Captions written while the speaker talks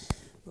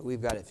but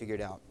we've got it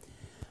figured out.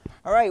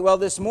 All right, well,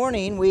 this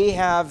morning we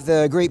have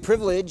the great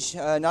privilege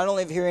not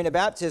only of hearing a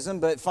baptism,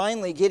 but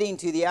finally getting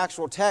to the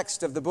actual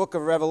text of the book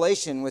of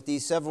Revelation with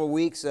these several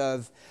weeks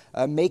of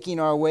making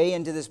our way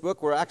into this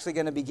book. We're actually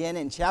going to begin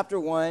in chapter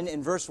 1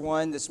 in verse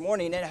 1 this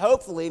morning and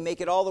hopefully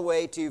make it all the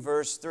way to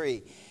verse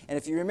 3. And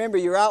if you remember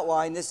your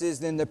outline, this is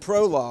then the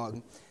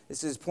prologue.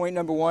 This is point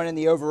number 1 in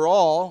the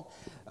overall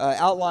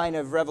outline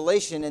of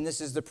Revelation, and this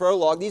is the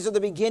prologue. These are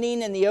the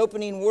beginning and the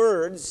opening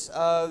words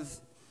of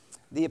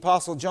the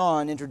Apostle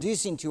John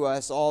introducing to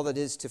us all that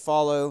is to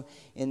follow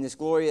in this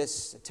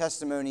glorious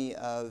testimony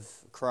of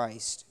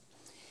Christ.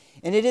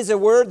 And it is a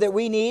word that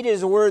we need. It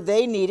is a word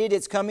they needed.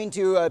 It's coming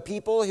to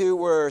people who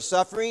were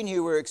suffering,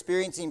 who were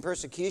experiencing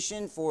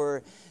persecution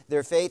for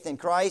their faith in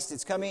Christ.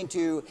 It's coming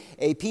to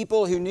a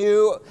people who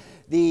knew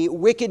the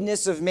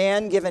wickedness of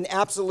man, given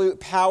absolute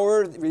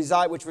power,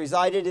 which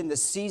resided in the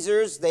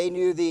Caesars. They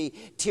knew the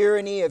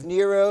tyranny of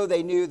Nero.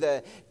 They knew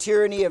the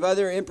tyranny of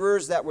other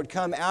emperors that would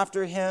come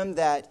after him,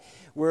 that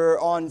were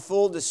on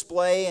full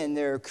display in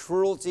their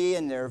cruelty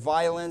and their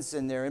violence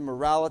and their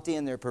immorality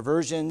and their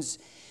perversions.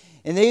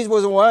 And these were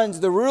the ones,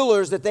 the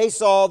rulers that they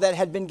saw that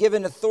had been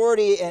given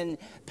authority and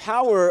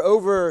power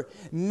over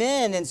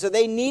men. And so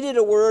they needed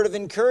a word of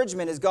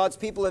encouragement, as God's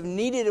people have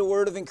needed a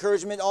word of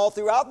encouragement all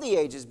throughout the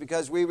ages,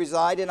 because we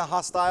reside in a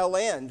hostile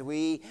land.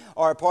 We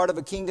are a part of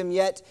a kingdom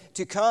yet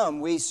to come.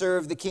 We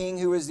serve the King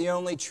who is the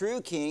only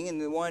true King and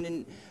the one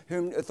in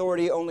whom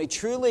authority only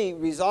truly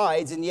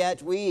resides, and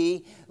yet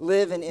we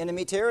live in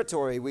enemy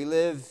territory. We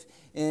live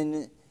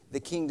in the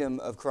kingdom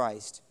of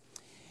Christ.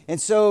 And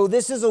so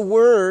this is a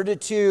word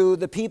to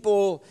the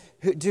people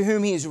to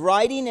whom he's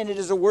writing, and it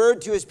is a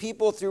word to his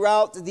people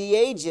throughout the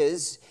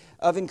ages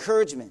of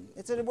encouragement.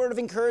 It's a word of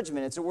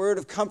encouragement. It's a word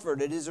of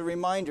comfort. It is a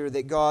reminder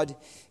that God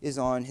is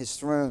on his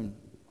throne.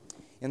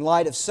 In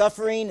light of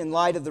suffering, in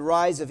light of the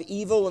rise of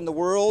evil in the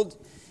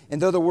world,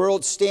 and though the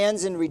world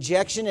stands in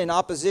rejection and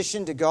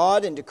opposition to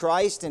God and to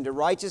Christ and to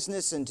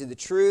righteousness and to the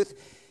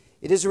truth,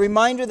 it is a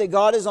reminder that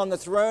God is on the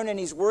throne and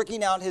he's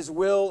working out his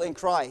will in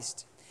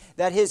Christ,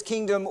 that his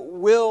kingdom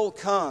will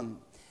come,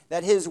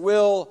 that his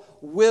will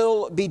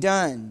be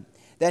done,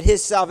 that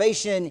his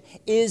salvation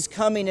is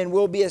coming and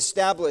will be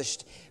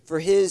established for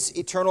his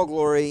eternal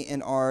glory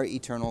and our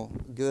eternal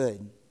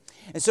good.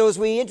 And so as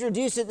we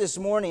introduce it this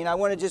morning, I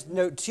want to just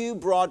note two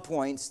broad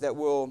points that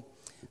we'll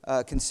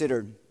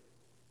consider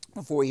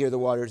before we hear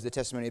the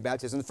testimony of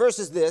baptism. The first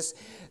is this: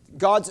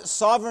 God's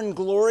sovereign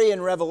glory in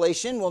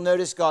Revelation. We'll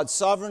notice God's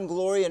sovereign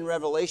glory in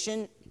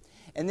Revelation,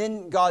 and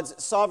then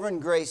God's sovereign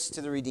grace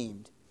to the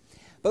redeemed.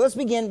 But let's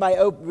begin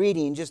by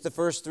reading just the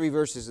first 3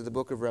 verses of the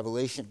book of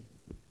Revelation.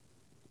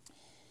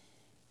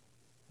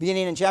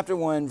 Beginning in chapter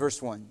 1, verse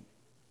 1.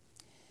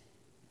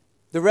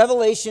 The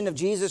revelation of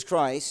Jesus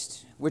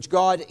Christ, which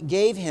God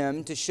gave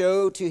him to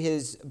show to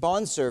his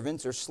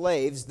bondservants or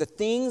slaves the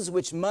things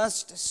which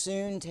must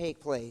soon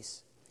take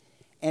place.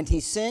 And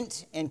he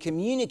sent and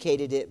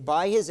communicated it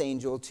by his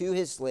angel to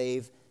his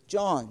slave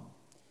John,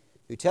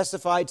 who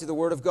testified to the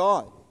word of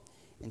God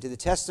and to the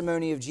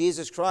testimony of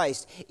Jesus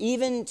Christ,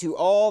 even to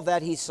all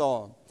that he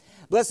saw.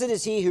 Blessed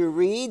is he who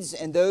reads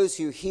and those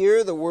who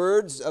hear the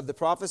words of the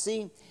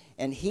prophecy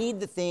and heed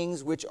the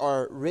things which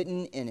are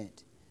written in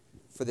it.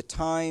 For the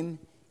time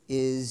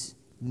is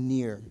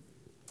near.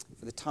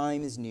 For the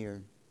time is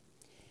near.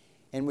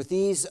 And with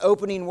these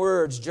opening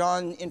words,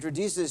 John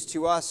introduces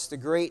to us the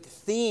great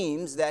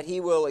themes that he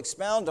will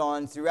expound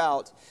on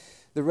throughout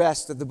the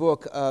rest of the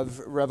book of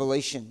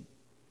Revelation.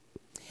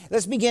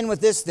 Let's begin with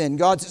this then: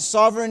 God's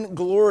sovereign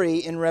glory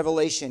in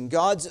Revelation.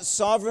 God's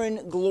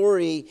sovereign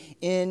glory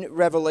in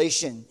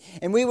Revelation.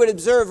 And we would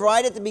observe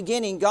right at the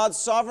beginning God's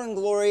sovereign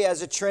glory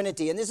as a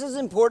Trinity. And this is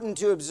important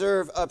to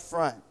observe up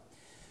front.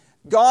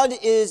 God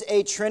is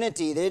a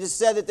Trinity. It is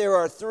said that there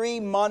are 3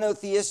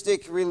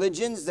 monotheistic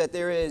religions, that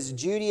there is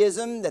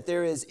Judaism, that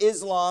there is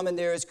Islam, and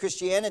there is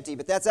Christianity.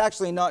 But that's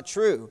actually not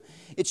true.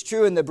 It's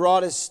true in the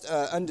broadest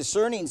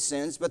undiscerning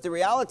sense, but the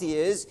reality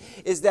is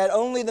that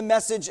only the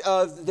message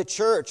of the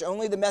church,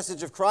 only the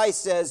message of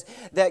Christ says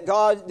that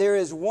there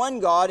is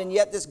one God, and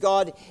yet this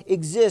God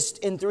exists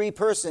in 3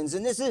 persons.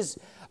 And this is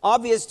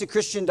obvious to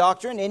Christian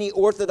doctrine. Any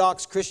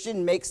Orthodox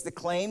Christian makes the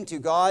claim to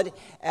God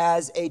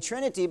as a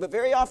Trinity, but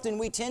very often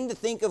we tend to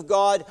think of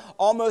God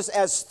almost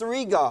as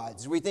 3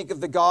 gods. We think of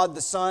the God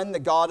the Son, the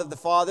God of the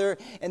Father,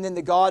 and then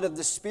the God of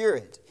the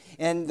Spirit.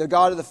 And the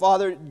God the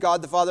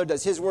Father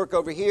does his work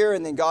over here,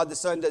 and then God the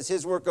Son does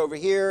his work over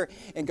here,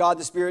 and God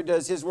the Spirit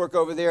does his work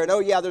over there. And oh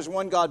yeah, there's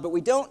one God, but we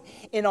don't,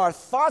 in our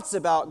thoughts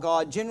about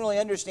God, generally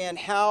understand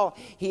how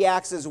he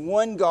acts as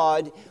one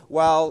God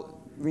while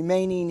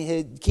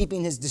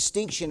keeping his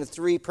distinction of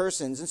 3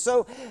 persons. And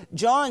so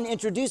John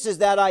introduces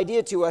that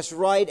idea to us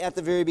right at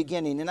the very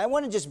beginning. And I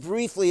want to just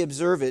briefly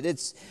observe it.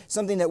 It's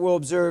something that we'll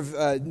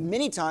observe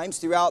many times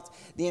throughout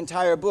the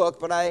entire book,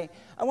 but I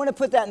want to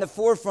put that in the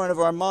forefront of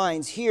our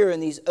minds here in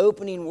these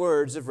opening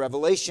words of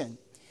Revelation.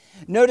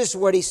 Notice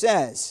what he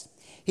says.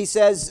 He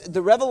says,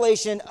 the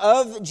revelation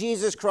of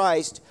Jesus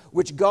Christ,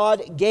 which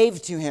God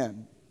gave to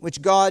him.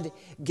 which God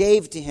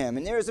gave to him.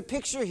 And there is a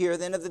picture here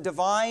then of the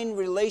divine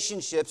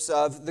relationships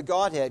of the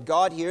Godhead.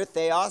 God here,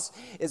 theos,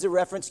 is a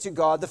reference to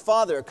God the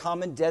Father, a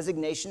common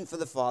designation for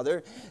the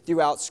Father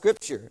throughout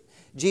Scripture.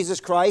 Jesus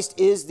Christ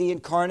is the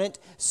incarnate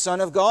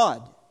Son of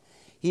God.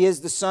 He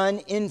is the Son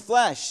in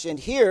flesh. And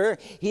here,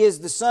 he is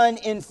the Son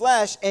in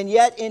flesh, and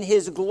yet in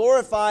his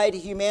glorified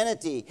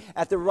humanity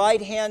at the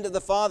right hand of the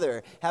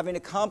Father, having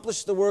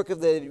accomplished the work of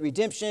the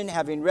redemption,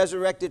 having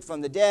resurrected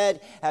from the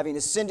dead, having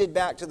ascended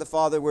back to the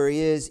Father where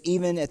he is,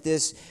 even at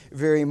this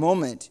very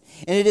moment.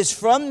 And it is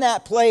from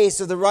that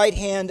place of the right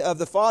hand of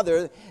the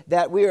Father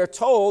that we are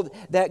told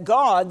that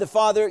God, the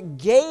Father,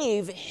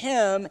 gave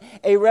him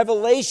a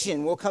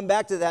revelation. We'll come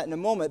back to that in a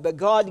moment. But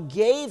God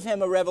gave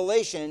him a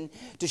revelation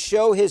to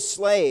show his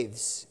slaves.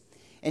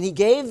 And he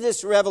gave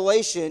this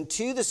revelation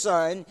to the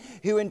Son,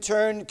 who in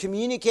turn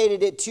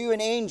communicated it to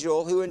an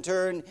angel, who in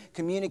turn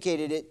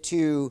communicated it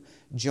to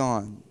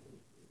John.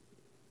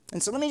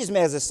 And so let me just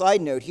make as a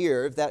side note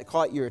here, if that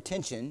caught your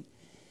attention,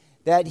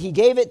 that he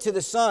gave it to the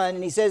Son,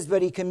 and he says,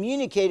 but he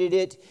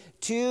communicated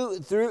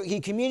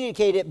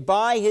it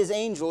by his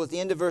angel at the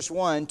end of verse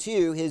 1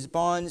 to his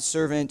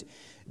bondservant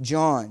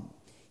John.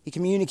 He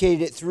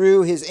communicated it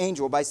through his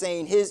angel. By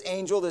saying his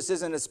angel, this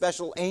isn't a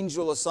special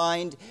angel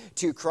assigned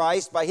to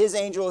Christ. By his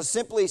angel is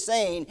simply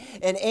saying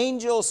an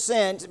angel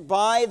sent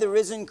by the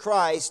risen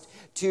Christ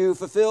to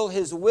fulfill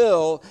his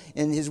will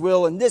in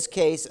this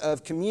case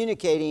of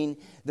communicating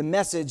the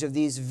message of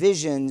these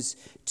visions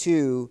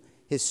to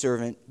his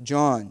servant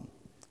John.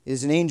 It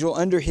is an angel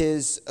under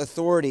his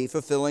authority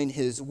fulfilling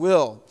his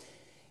will.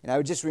 And I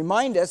would just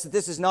remind us that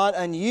this is not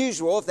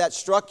unusual. If that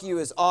struck you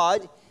as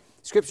odd,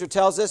 Scripture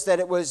tells us that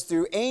it was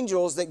through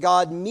angels that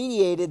God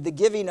mediated the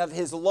giving of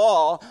his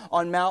law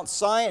on Mount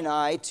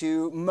Sinai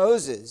to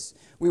Moses.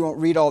 We won't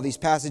read all these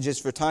passages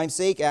for time's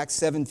sake, Acts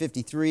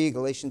 7:53,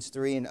 Galatians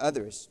 3, and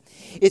others.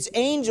 It's an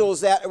angel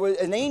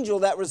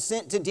that was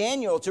sent to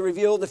Daniel to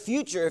reveal the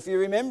future. If you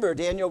remember,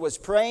 Daniel was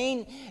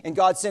praying, and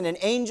God sent an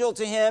angel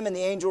to him, and the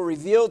angel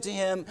revealed to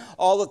him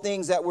all the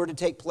things that were to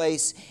take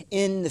place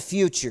in the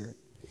future.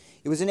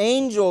 It was an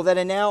angel that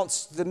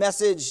announced the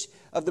message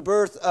of the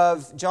birth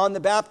of John the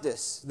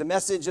Baptist, the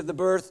message of the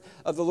birth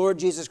of the Lord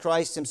Jesus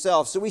Christ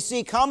himself. So we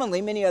see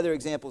commonly, many other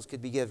examples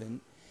could be given,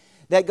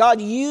 that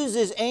God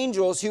uses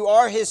angels who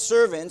are his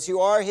servants, who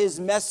are his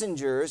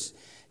messengers,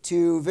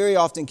 to very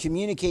often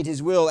communicate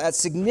his will at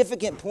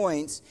significant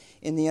points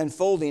in the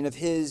unfolding of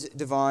his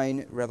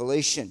divine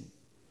revelation.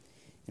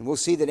 And we'll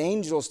see that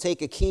angels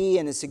take a key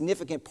and a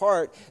significant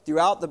part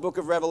throughout the book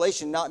of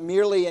Revelation, not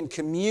merely in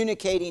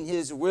communicating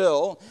his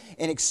will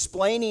and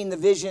explaining the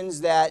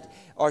visions that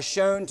are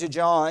shown to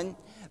John,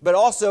 but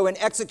also in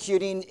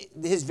executing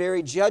his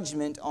very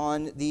judgment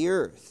on the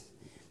earth.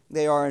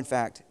 They are, in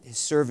fact, his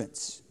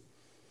servants.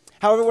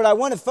 However, what I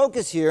want to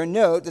focus here and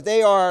note that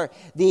they are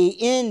the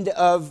end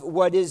of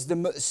what is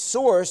the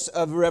source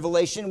of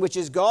revelation, which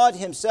is God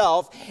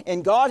himself,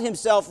 and God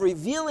himself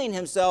revealing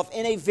himself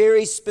in a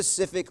very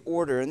specific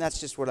order. And that's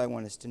just what I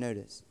want us to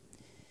notice.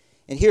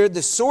 And here,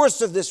 the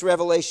source of this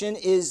revelation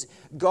is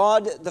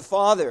God the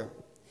Father.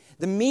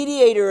 The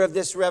mediator of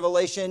this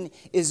revelation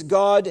is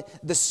God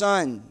the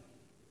Son.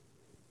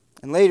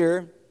 And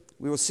later,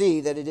 we will see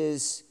that it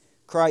is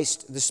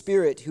Christ the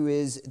Spirit who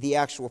is the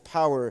actual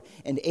power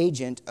and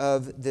agent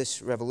of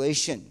this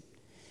revelation.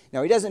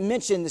 Now, he doesn't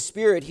mention the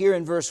Spirit here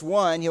in verse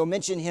 1. He'll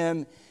mention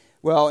him,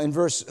 in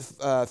verse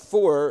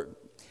 4,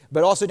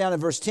 but also down in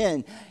verse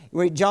 10,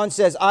 where John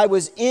says, I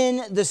was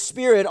in the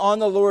Spirit on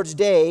the Lord's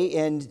day,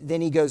 and then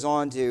he goes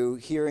on to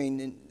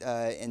hearing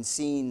and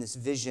seeing this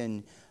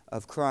vision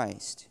of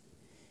Christ.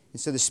 And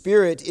so the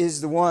Spirit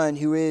is the one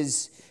who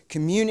is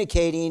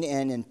communicating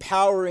and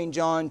empowering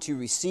John to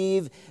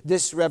receive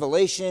this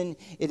revelation.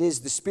 It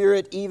is the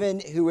Spirit even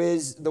who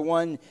is the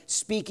one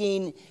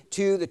speaking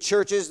to the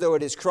churches, though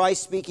it is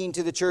Christ speaking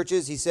to the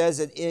churches. He says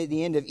at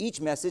the end of each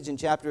message in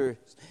chapter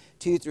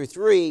 2 through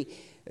 3,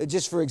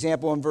 just for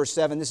example, in verse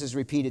 7, this is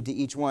repeated to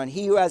each one.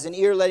 He who has an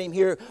ear, let him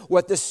hear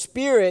what the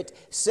Spirit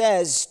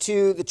says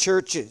to the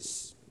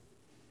churches.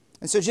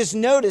 And so just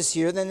notice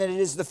here then that it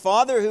is the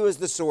Father who is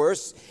the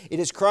source,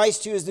 it is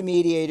Christ who is the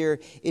mediator,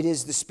 it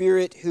is the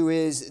Spirit who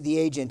is the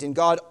agent. And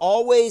God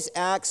always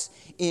acts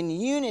in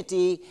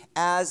unity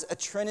as a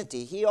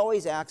Trinity. He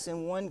always acts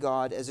in one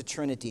God as a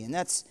Trinity. And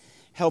that's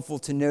helpful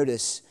to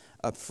notice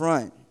up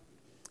front.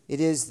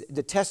 It is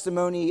the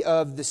testimony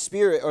of the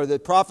Spirit, or the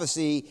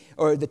prophecy,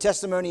 or the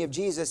testimony of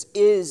Jesus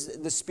is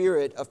the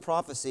spirit of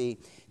prophecy,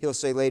 he'll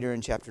say later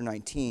in chapter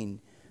 19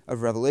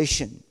 of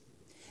Revelation.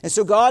 And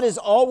so God is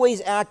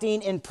always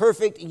acting in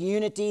perfect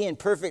unity and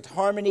perfect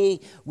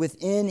harmony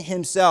within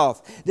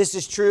himself. This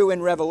is true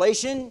in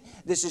Revelation,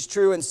 this is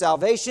true in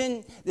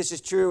salvation, this is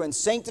true in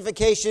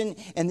sanctification,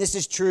 and this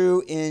is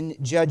true in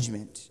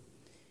judgment.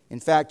 In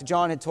fact,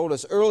 John had told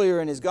us earlier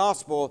in his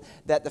gospel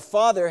that the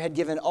Father had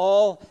given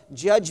all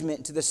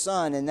judgment to the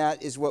Son, and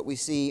that is what we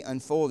see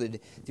unfolded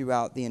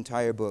throughout the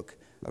entire book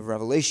of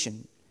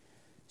Revelation.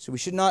 So we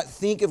should not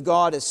think of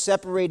God as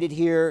separated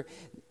here.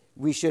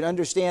 We should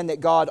understand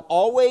that God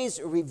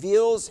always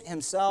reveals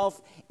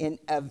himself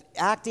of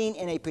acting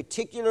in a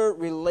particular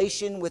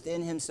relation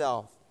within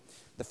himself.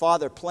 The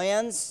Father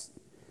plans,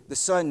 the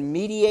Son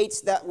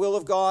mediates that will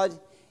of God,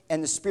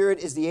 and the Spirit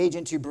is the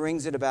agent who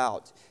brings it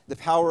about, the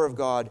power of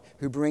God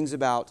who brings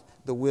about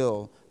the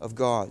will of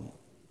God.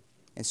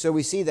 And so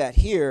we see that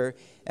here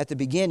at the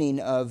beginning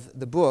of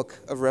the book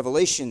of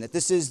Revelation, that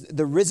this is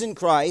the risen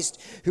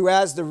Christ, who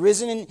as the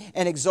risen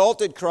and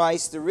exalted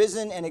Christ, the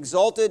risen and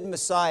exalted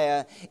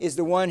Messiah, is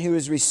the one who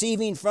is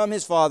receiving from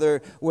his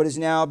Father what is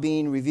now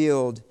being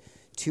revealed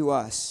to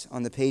us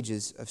on the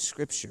pages of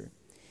Scripture.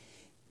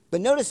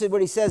 But notice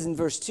what he says in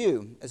verse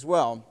 2 as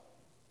well,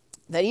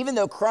 that even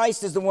though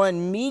Christ is the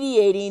one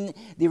mediating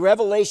the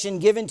revelation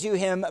given to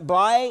him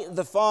by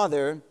the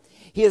Father,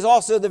 he is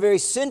also the very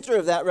center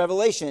of that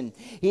revelation.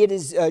 It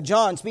is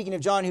John, speaking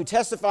of John, who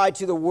testified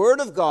to the Word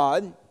of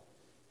God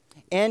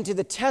and to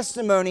the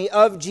testimony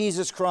of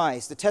Jesus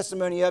Christ. The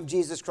testimony of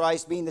Jesus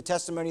Christ being the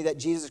testimony that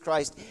Jesus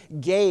Christ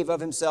gave of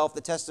himself,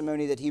 the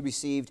testimony that he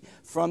received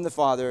from the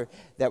Father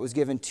that was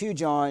given to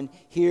John.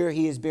 Here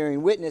he is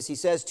bearing witness, he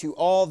says, to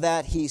all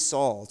that he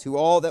saw, to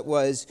all that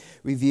was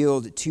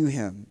revealed to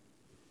him.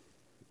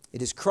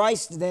 It is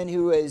Christ then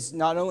who is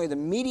not only the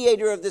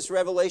mediator of this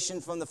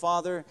revelation from the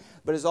Father,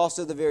 but is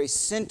also the very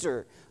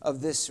center of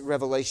this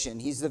revelation.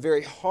 He's the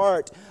very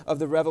heart of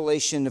the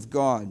revelation of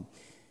God.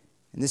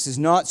 And this is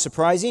not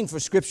surprising, for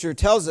Scripture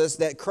tells us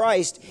that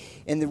Christ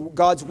and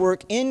God's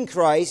work in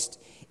Christ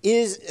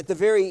is at the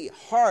very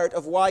heart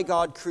of why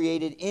God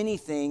created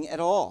anything at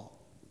all.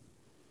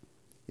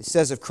 It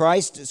says of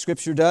Christ,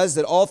 Scripture does,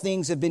 that all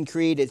things have been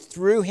created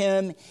through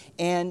him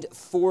and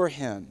for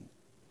him.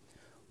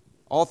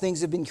 All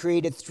things have been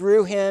created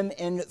through him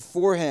and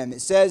for him. It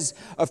says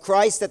of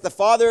Christ that the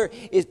Father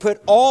has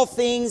put all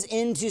things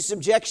into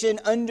subjection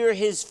under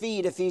his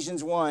feet,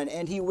 Ephesians 1,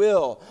 and he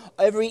will.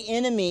 Every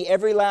enemy,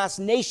 every last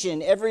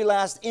nation, every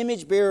last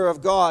image bearer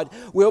of God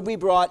will be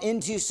brought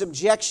into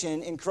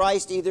subjection in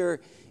Christ, either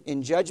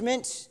in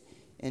judgment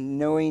and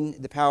knowing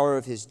the power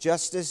of his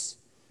justice,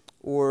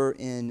 or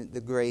in the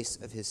grace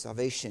of his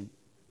salvation.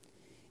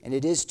 And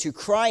it is to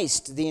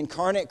Christ, the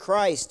incarnate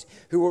Christ,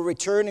 who will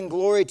return in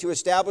glory to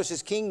establish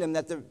his kingdom,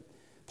 that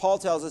Paul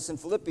tells us in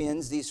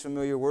Philippians these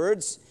familiar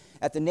words.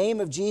 At the name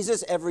of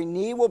Jesus, every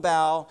knee will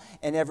bow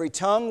and every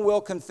tongue will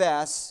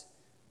confess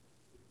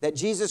that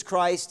Jesus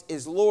Christ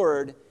is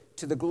Lord,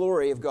 to the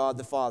glory of God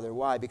the Father.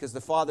 Why? Because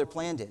the Father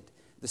planned it,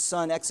 the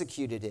Son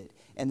executed it,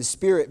 and the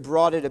Spirit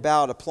brought it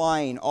about,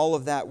 applying all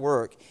of that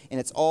work. And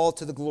it's all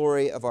to the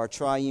glory of our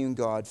triune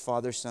God,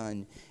 Father,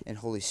 Son, and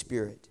Holy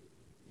Spirit.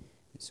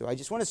 So I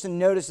just want us to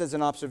notice as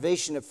an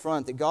observation up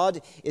front that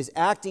God is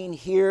acting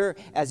here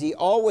as he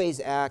always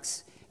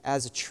acts,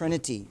 as a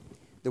Trinity,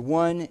 the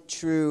one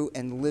true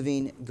and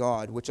living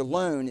God, which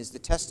alone is the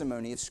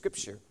testimony of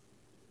Scripture.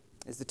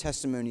 Is the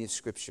testimony of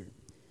Scripture.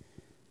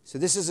 So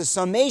this is a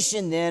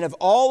summation then of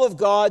all of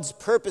God's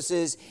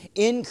purposes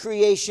in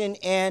creation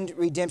and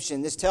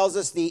redemption. This tells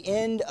us the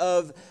end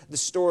of the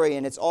story,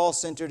 and it's all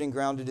centered and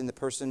grounded in the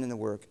person and the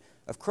work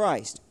of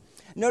Christ.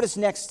 Notice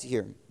next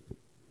here,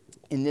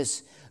 in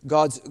this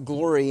God's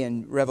glory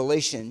and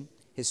revelation,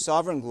 his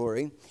sovereign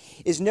glory,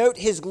 is note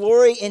his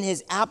glory in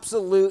his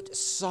absolute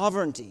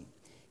sovereignty.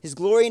 His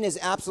glory in his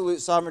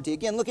absolute sovereignty.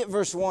 Again, look at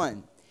verse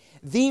 1.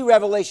 The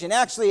revelation.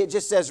 Actually, it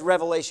just says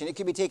revelation. It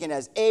could be taken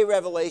as a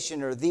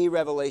revelation or the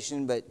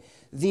revelation, but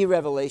the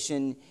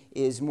revelation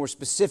is more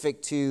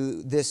specific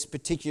to this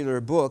particular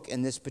book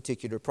and this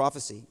particular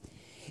prophecy.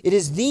 It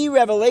is the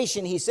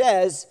revelation, he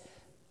says,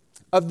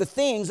 of the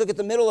things, look at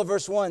the middle of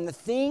verse 1, the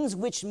things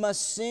which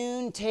must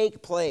soon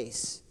take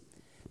place.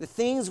 The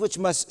things which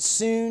must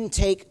soon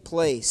take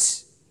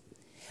place.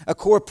 A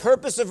core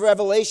purpose of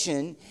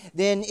Revelation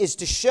then is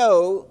to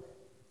show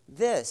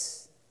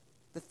this,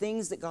 the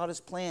things that God has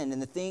planned and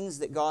the things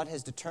that God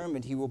has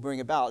determined he will bring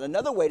about.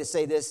 Another way to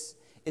say this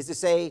is to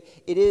say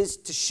it is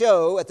to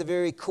show at the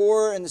very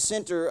core and the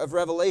center of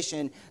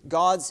Revelation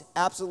God's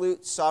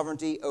absolute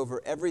sovereignty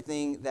over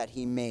everything that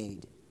he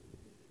made.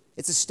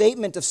 It's a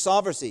statement of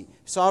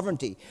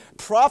sovereignty.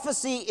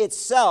 Prophecy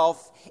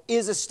itself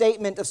is a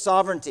statement of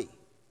sovereignty.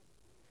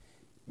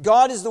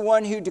 God is the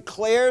one who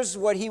declares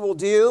what he will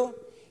do.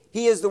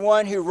 He is the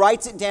one who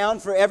writes it down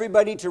for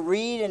everybody to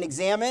read and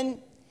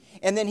examine.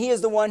 And then he is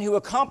the one who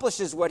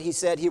accomplishes what he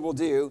said he will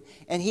do.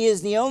 And he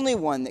is the only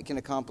one that can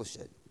accomplish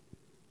it.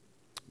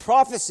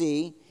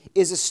 Prophecy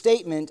is a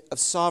statement of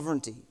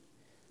sovereignty.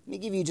 Let me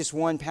give you just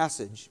one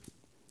passage.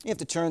 You have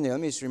to turn there.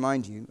 Let me just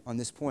remind you on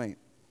this point.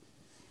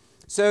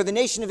 So the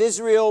nation of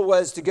Israel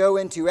was to go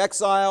into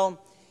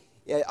exile.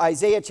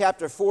 Isaiah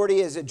chapter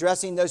 40 is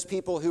addressing those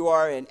people who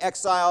are in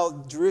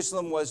exile.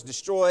 Jerusalem was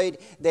destroyed.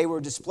 They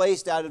were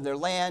displaced out of their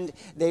land.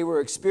 They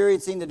were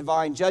experiencing the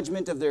divine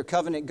judgment of their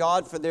covenant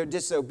God for their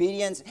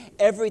disobedience.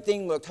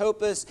 Everything looked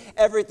hopeless.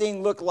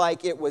 Everything looked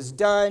like it was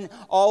done.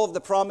 All of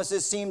the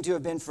promises seemed to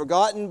have been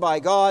forgotten by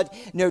God.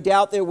 No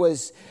doubt there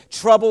was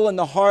trouble in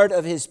the heart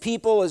of his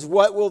people as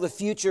what will the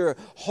future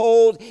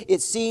hold.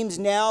 It seems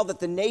now that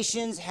the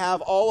nations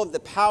have all of the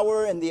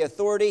power and the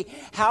authority.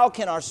 How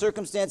can our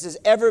circumstances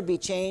ever be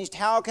changed?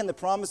 How can the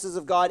promises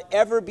of God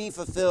ever be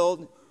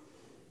fulfilled?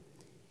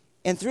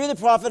 And through the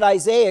prophet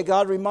Isaiah,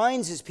 God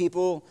reminds his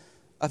people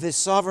of his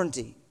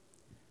sovereignty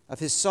and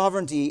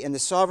the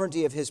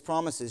sovereignty of his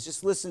promises.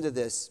 Just listen to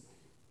this.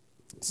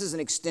 This is an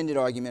extended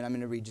argument. I'm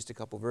going to read just a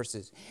couple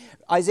verses.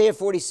 Isaiah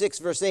 46,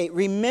 verse 8.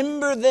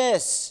 Remember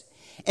this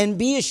and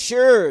be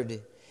assured,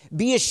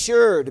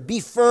 be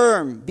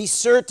firm, be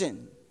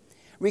certain.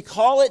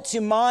 Recall it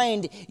to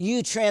mind,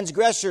 you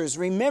transgressors.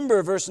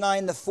 Remember, verse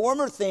 9, the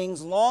former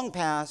things long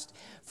past.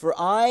 For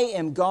I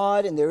am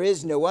God and there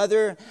is no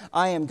other.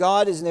 I am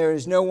God and there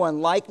is no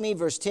one like me.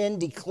 Verse 10,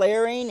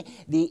 declaring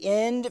the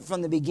end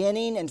from the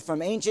beginning and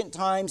from ancient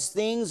times,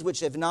 things which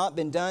have not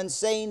been done,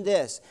 saying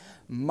this,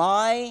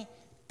 my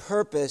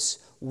purpose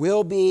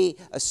will be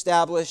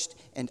established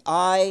and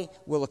I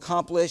will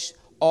accomplish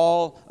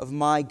all of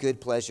my good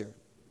pleasure.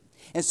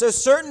 And so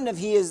certain of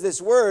he is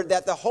this word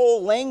that the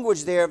whole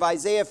language there of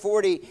Isaiah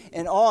 40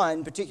 and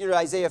on, particularly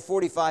Isaiah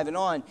 45 and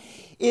on,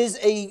 is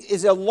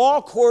a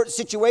law court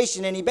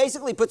situation. And he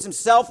basically puts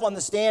himself on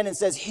the stand and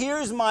says,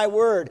 here's my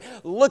word.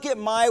 Look at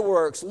my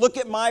works. Look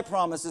at my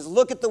promises.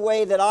 Look at the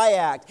way that I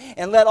act.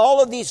 And let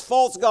all of these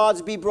false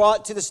gods be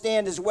brought to the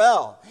stand as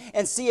well.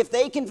 And see if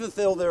they can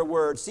fulfill their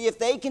word. See if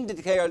they can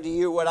declare to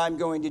you what I'm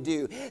going to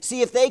do.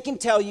 See if they can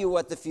tell you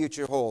what the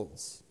future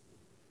holds.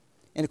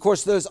 And of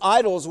course, those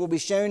idols will be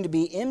shown to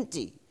be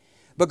empty.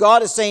 But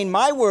God is saying,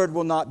 my word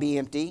will not be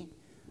empty.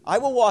 I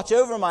will watch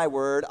over my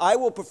word. I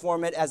will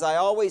perform it as I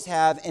always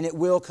have, and it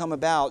will come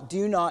about.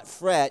 Do not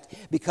fret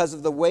because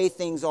of the way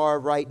things are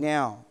right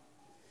now,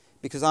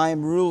 because I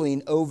am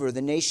ruling over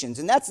the nations.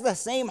 And that's the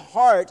same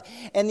heart.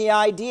 And the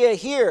idea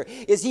here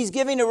is he's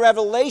giving a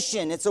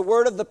revelation. It's a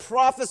word of the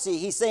prophecy.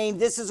 He's saying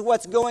this is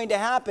what's going to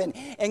happen.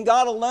 And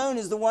God alone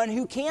is the one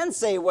who can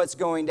say what's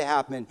going to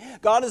happen.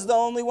 God is the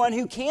only one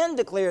who can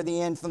declare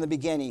the end from the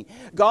beginning.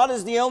 God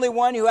is the only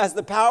one who has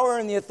the power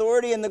and the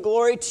authority and the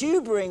glory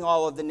to bring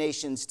all of the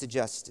nations to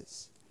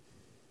justice.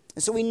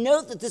 And so we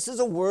note that this is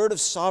a word of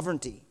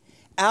sovereignty.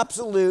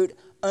 Absolute,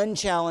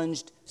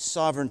 unchallenged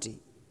sovereignty.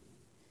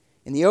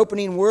 In the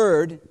opening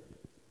word,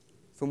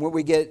 from what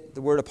we get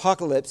the word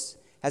apocalypse,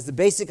 has the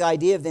basic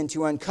idea of then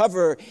to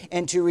uncover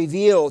and to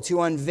reveal,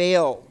 to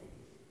unveil.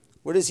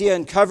 What is he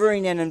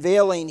uncovering and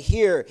unveiling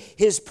here?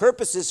 His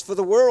purposes for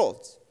the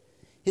world.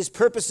 His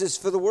purposes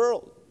for the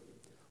world.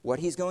 What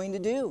he's going to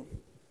do.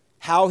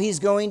 How he's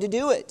going to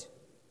do it.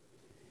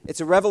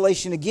 It's a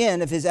revelation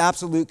again of his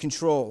absolute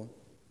control,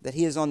 that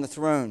he is on the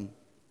throne.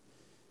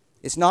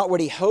 It's not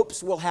what he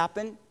hopes will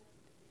happen.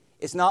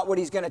 It's not what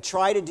he's going to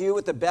try to do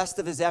with the best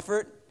of his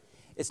effort.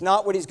 It's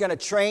not what he's going to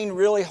train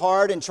really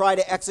hard and try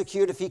to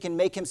execute if he can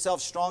make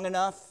himself strong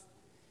enough.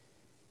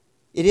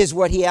 It is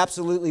what he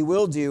absolutely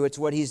will do. It's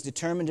what he's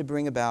determined to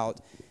bring about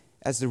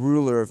as the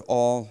ruler of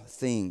all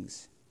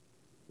things.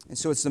 And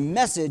so it's the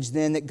message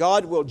then that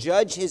God will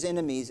judge his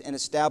enemies and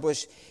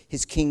establish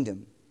his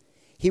kingdom.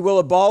 He will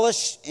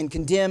abolish and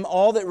condemn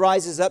all that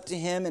rises up to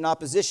him in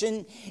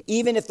opposition,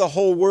 even if the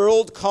whole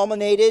world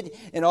culminated,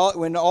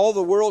 when all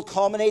the world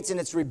culminates in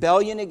its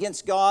rebellion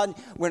against God,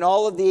 when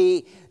all of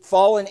the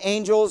fallen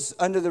angels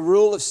under the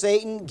rule of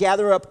Satan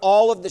gather up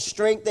all of the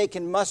strength they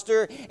can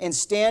muster and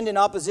stand in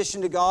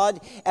opposition to God.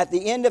 At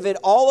the end of it,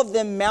 all of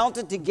them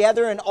mounted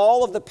together and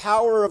all of the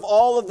power of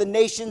all of the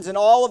nations and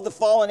all of the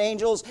fallen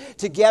angels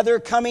together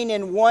coming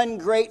in one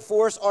great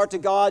force are to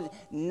God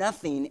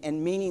nothing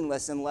and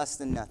meaningless and less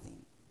than nothing.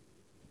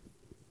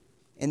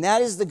 And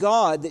that is the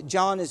God that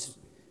John is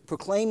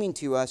proclaiming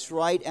to us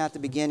right at the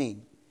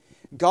beginning.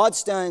 God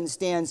stands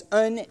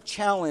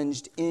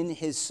unchallenged in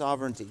his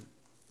sovereignty.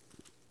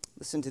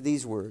 Listen to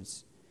these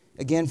words.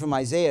 Again from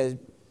Isaiah,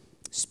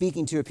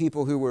 speaking to a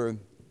people who were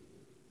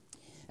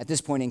at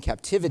this point in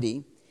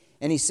captivity.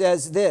 And he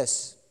says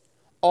this,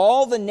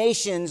 all the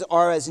nations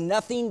are as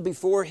nothing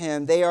before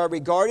him. They are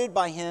regarded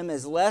by him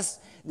as less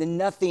than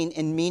nothing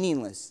and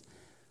meaningless.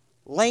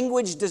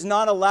 Language does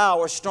not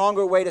allow a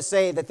stronger way to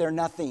say that they're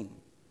nothing.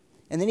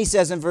 And then he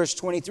says in verse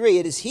 23,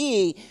 it is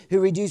he who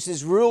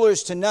reduces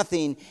rulers to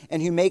nothing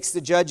and who makes the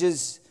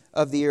judges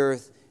of the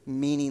earth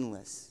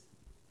meaningless.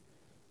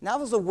 And that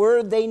was a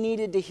word they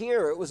needed to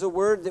hear. It was a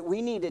word that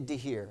we needed to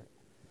hear.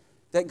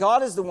 That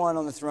God is the one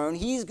on the throne.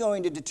 He's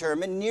going to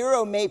determine.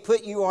 Nero may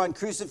put you on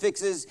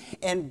crucifixes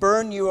and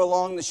burn you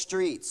along the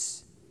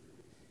streets.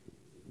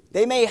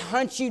 They may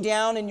hunt you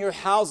down in your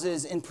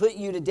houses and put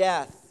you to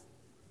death.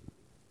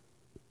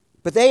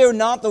 But they are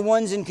not the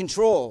ones in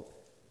control.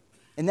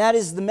 And that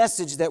is the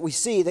message that we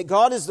see, that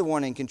God is the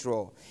one in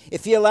control.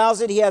 If he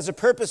allows it, he has a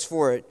purpose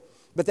for it.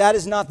 But that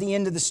is not the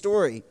end of the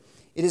story.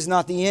 It is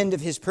not the end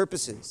of his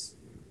purposes.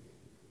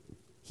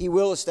 He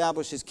will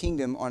establish his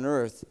kingdom on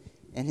earth,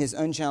 and his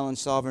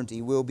unchallenged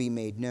sovereignty will be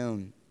made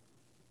known.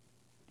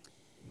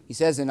 He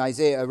says in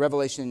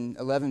Revelation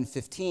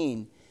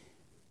 11:15,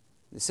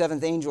 the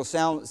seventh angel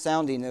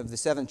sounding of the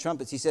seven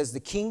trumpets, he says, the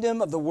kingdom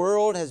of the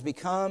world has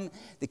become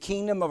the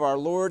kingdom of our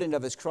Lord and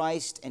of his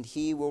Christ, and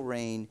he will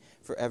reign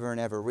forever and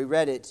ever. We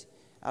read it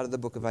out of the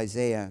book of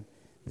Isaiah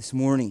this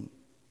morning.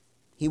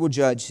 He will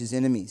judge his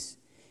enemies.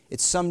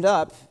 It's summed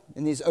up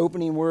in these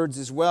opening words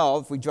as well.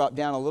 If we drop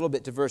down a little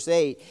bit to verse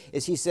 8,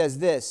 is he says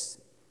this,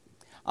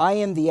 I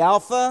am the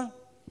Alpha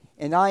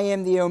and I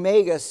am the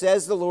Omega,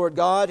 says the Lord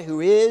God, who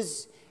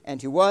is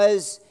and who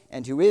was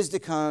and who is to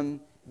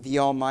come, the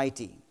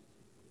Almighty,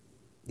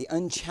 the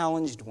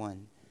unchallenged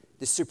one,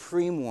 the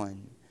supreme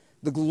one,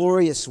 the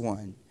glorious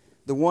one,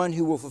 the one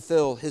who will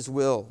fulfill his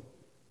will.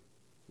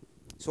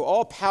 So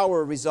all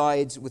power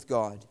resides with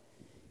God.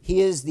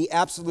 He is the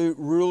absolute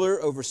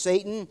ruler over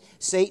Satan.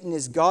 Satan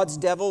is God's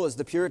devil, as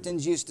the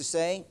Puritans used to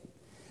say.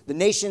 The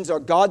nations are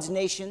God's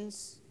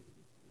nations.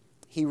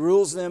 He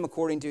rules them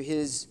according to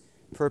his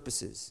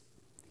purposes.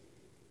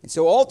 And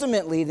so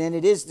ultimately, then,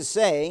 it is to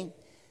say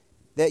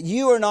that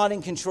you are not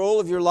in control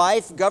of your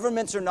life.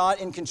 Governments are not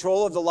in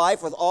control of the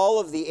life with all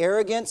of the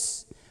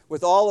arrogance,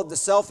 with all of the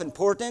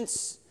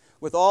self-importance,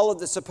 with all of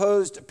the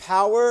supposed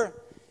power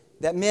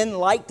that men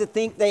like to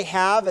think they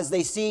have as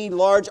they see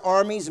large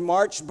armies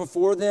march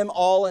before them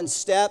all in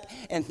step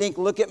and think,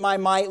 look at my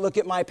might, look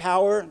at my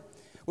power.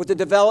 With the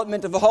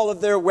development of all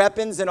of their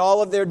weapons and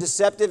all of their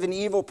deceptive and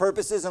evil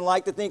purposes and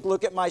like to think,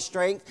 look at my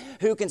strength,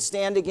 who can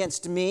stand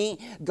against me?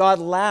 God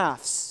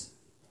laughs.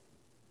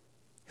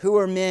 Who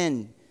are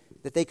men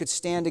that they could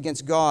stand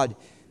against God?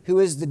 Who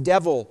is the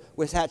devil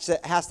which has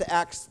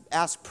to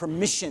ask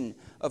permission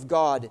of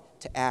God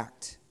to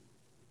act?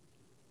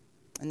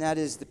 And that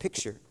is the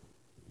picture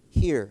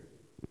here.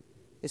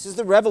 This is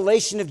the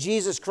revelation of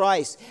Jesus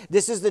Christ.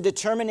 This is the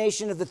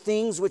determination of the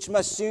things which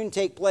must soon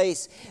take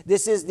place.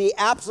 This is the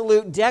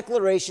absolute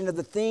declaration of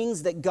the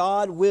things that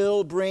God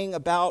will bring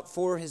about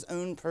for his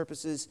own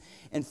purposes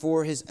and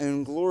for his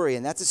own glory.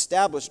 And that's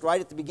established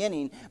right at the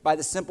beginning by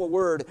the simple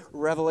word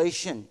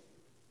revelation.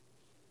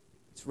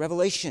 It's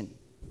revelation.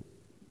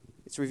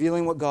 It's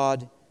revealing what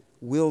God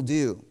will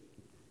do.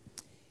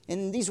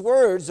 And these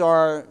words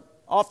are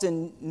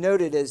often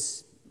noted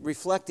as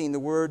reflecting the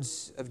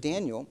words of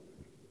Daniel.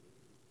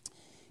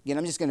 Again,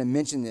 I'm just going to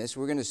mention this.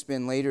 We're going to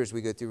spend later as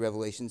we go through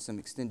Revelation some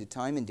extended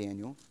time in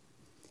Daniel.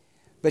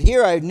 But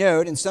here I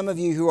note, and some of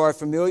you who are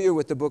familiar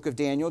with the book of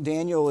Daniel,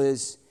 Daniel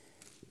is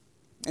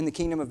in the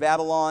kingdom of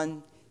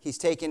Babylon. He's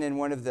taken in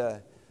one of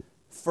the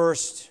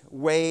first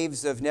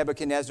waves of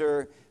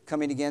Nebuchadnezzar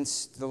coming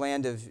against the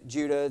land of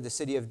Judah, the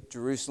city of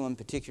Jerusalem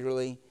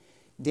particularly.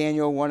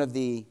 Daniel, one of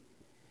the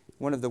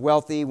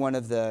wealthy, one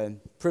of the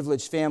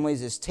privileged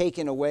families, is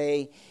taken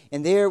away.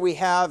 And there we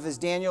have, as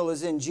Daniel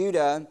is in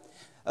Judah,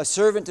 a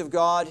servant of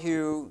God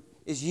who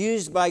is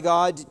used by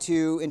God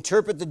to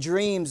interpret the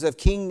dreams of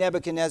King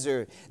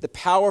Nebuchadnezzar, the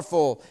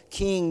powerful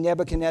King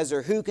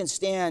Nebuchadnezzar. Who can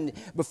stand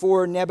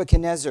before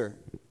Nebuchadnezzar?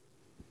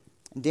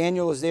 And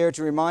Daniel is there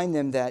to remind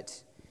them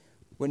that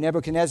what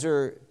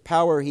Nebuchadnezzar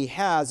power he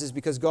has is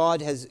because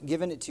God has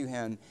given it to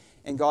him,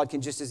 and God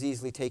can just as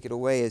easily take it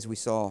away, as we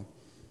saw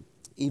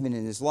even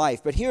in his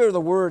life. But here are the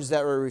words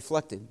that were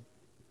reflected.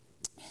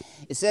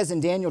 It says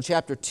in Daniel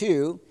chapter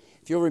 2,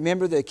 if you'll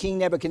remember, the King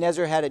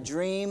Nebuchadnezzar had a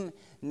dream.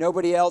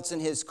 Nobody else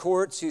in his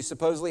courts who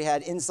supposedly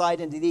had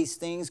insight into these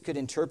things could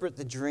interpret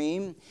the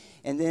dream.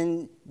 And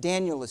then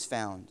Daniel is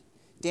found.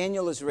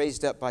 Daniel is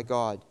raised up by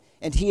God,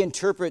 and he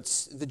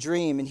interprets the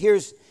dream. And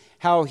here's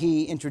how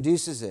he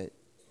introduces it.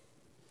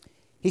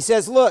 He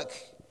says, look,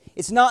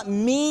 it's not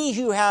me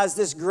who has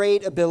this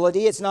great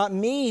ability. It's not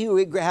me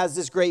who has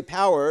this great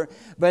power.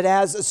 But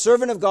as a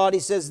servant of God, he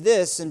says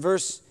this in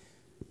verse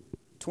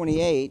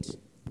 28.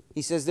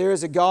 He says, there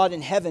is a God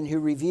in heaven who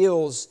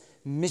reveals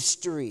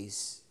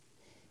mysteries.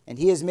 And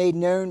he has made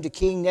known to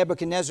King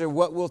Nebuchadnezzar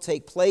what will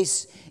take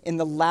place in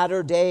the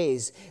latter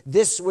days.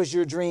 This was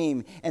your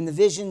dream and the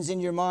visions in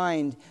your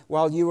mind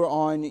while you were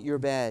on your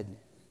bed.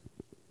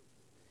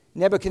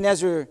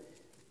 Nebuchadnezzar,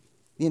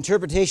 the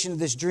interpretation of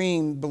this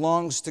dream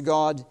belongs to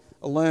God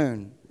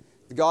alone.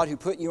 The God who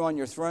put you on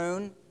your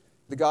throne,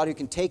 the God who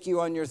can take you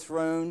on your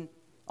throne,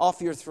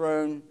 off your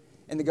throne,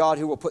 and the God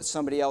who will put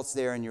somebody else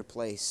there in your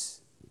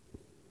place.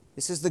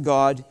 This is the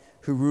God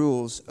who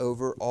rules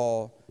over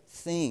all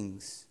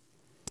things.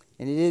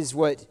 And it is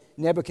what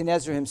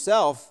Nebuchadnezzar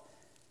himself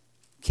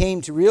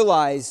came to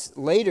realize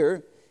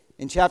later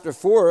in chapter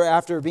 4,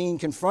 after being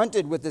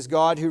confronted with this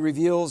God who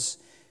reveals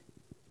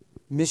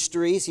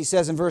mysteries. He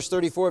says in verse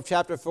 34 of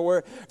chapter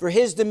 4, for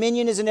his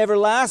dominion is an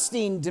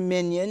everlasting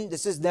dominion.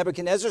 This is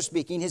Nebuchadnezzar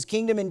speaking. His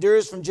kingdom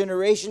endures from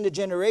generation to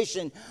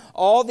generation.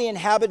 All the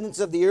inhabitants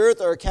of the earth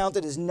are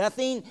accounted as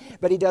nothing,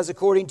 but he does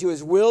according to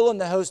his will in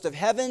the host of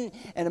heaven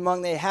and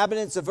among the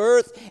inhabitants of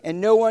earth, and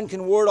no one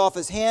can ward off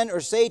his hand or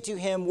say to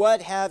him,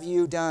 what have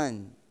you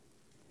done?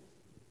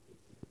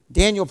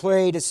 Daniel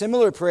prayed a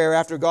similar prayer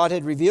after God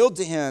had revealed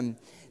to him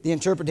the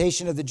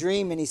interpretation of the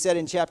dream. And he said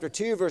in chapter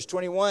 2, verse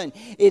 21,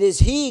 it is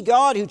he,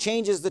 God, who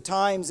changes the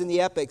times and the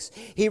epochs.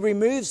 He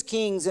removes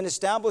kings and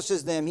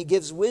establishes them. He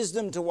gives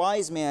wisdom to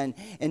wise men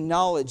and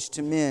knowledge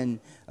to men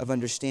of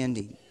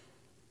understanding.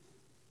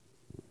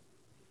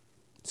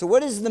 So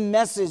what is the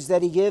message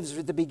that he gives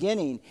at the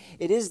beginning?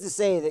 It is to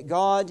say that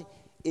God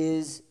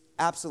is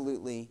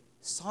absolutely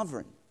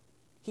sovereign.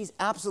 He's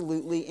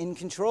absolutely in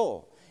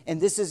control.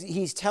 And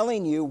he's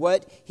telling you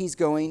what he's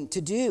going to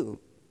do.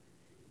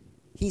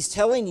 He's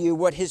telling you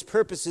what his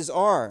purposes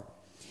are.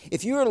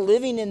 If you are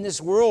living in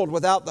this world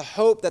without the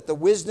hope that the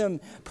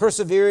wisdom,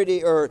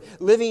 perseverity, or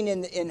living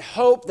in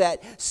hope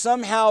that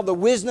somehow the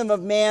wisdom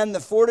of man, the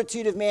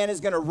fortitude of man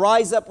is going to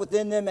rise up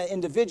within them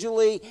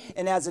individually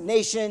and as a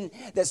nation,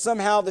 that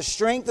somehow the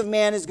strength of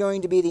man is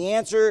going to be the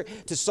answer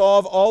to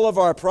solve all of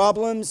our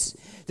problems,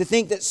 to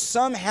think that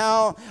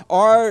somehow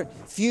our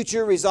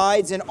future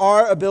resides in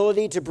our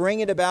ability to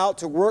bring it about,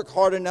 to work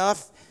hard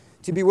enough,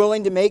 to be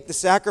willing to make the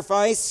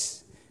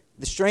sacrifice,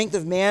 the strength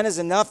of man is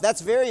enough,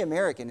 that's very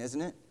American, isn't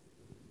it?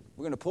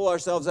 We're going to pull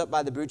ourselves up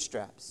by the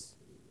bootstraps.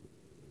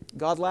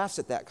 God laughs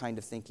at that kind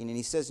of thinking, and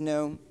he says,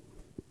 no,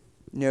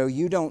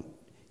 you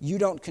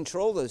don't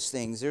control those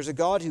things. There's a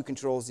God who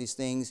controls these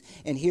things,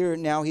 and here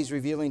now he's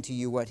revealing to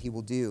you what he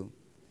will do.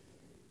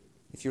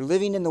 If you're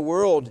living in the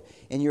world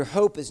and your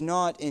hope is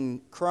not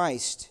in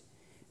Christ,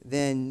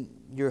 then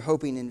you're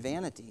hoping in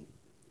vanity,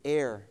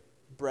 air,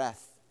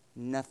 breath,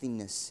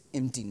 nothingness,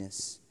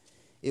 emptiness.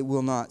 It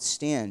will not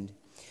stand.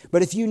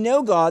 But if you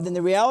know God, then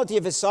the reality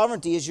of his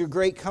sovereignty is your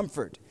great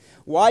comfort.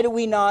 Why are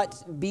we not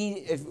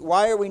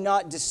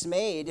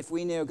dismayed if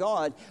we know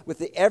God with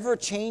the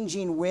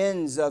ever-changing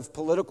winds of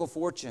political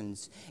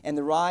fortunes and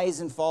the rise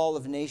and fall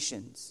of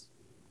nations?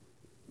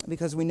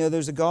 Because we know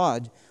there's a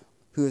God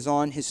who is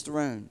on his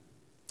throne.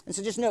 And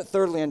so just note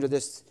thirdly under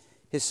this,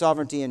 his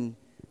sovereignty in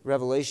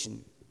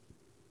Revelation,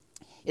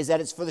 is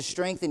that it's for the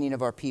strengthening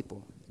of our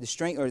people, the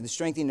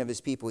strengthening of his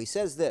people. He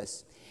says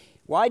this.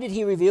 Why did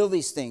he reveal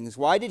these things?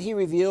 Why did he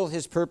reveal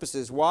his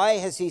purposes? Why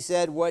has he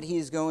said what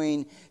he's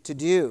going to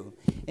do?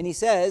 And he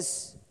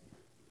says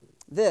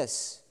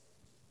this.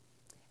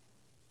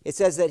 It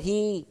says that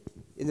he,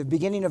 in the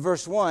beginning of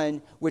verse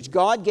 1, which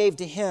God gave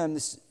to him,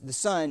 the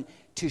Son,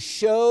 to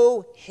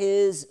show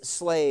his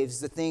slaves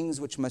the things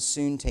which must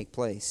soon take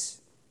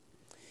place,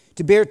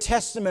 to bear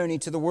testimony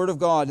to the word of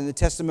God and the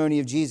testimony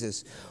of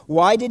Jesus.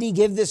 Why did he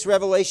give this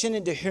revelation,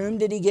 and to whom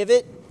did he give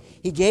it?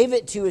 He gave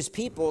it to his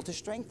people to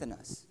strengthen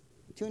us,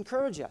 to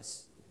encourage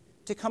us,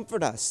 to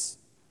comfort us,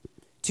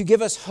 to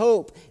give us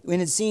hope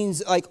when it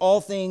seems like all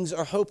things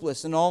are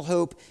hopeless and all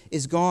hope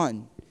is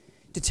gone,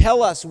 to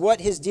tell us what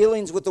his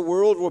dealings with the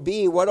world will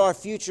be, what our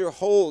future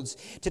holds,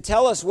 to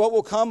tell us what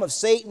will come of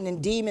Satan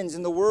and demons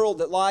in the world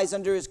that lies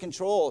under his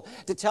control,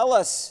 to tell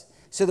us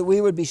so that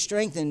we would be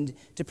strengthened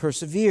to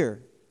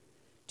persevere,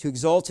 to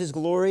exalt his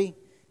glory,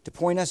 to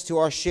point us to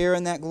our share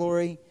in that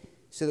glory,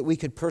 so that we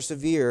could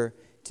persevere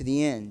to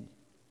the end.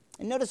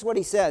 And notice what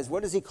he says.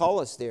 What does he call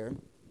us there?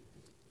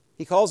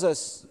 He calls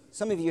us,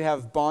 some of you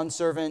have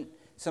bondservant,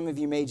 some of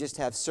you may just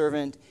have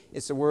servant.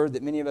 It's a word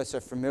that many of us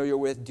are familiar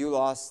with,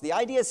 doulos. The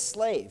idea is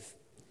slave.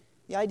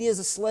 The idea is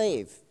a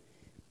slave.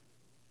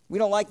 We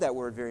don't like that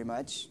word very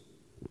much,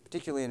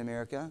 particularly in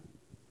America,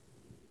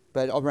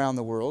 but around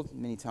the world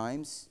many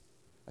times.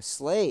 A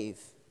slave.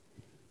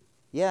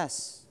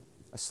 Yes,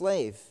 a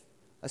slave.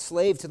 A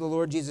slave to the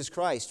Lord Jesus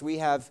Christ. We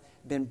have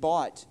been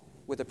bought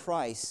with a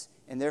price,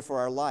 and therefore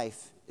our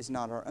life is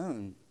not our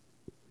own.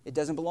 It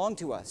doesn't belong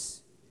to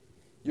us.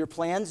 Your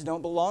plans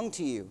don't belong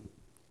to you.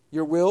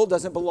 Your will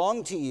doesn't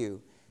belong to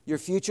you. Your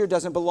future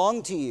doesn't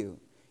belong to you.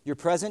 Your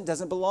present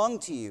doesn't belong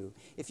to you.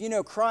 If you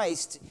know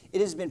Christ,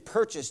 it has been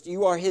purchased.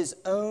 You are his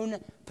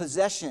own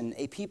possession,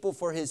 a people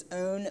for his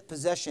own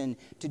possession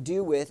to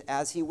do with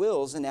as he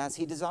wills and as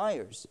he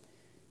desires.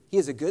 He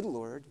is a good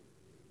Lord.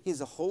 He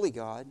is a holy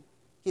God.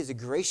 He is a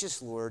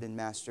gracious Lord and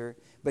Master,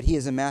 but he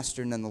is a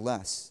master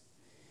nonetheless.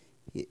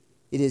 It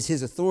is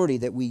his authority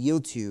that we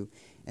yield to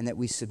and that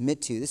we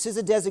submit to. This is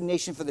a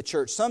designation for the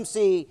church. Some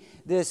see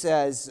this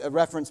as a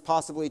reference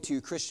possibly to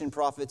Christian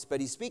prophets,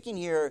 but he's speaking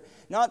here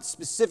not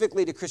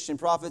specifically to Christian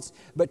prophets,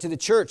 but to the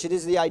church. It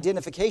is the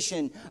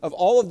identification of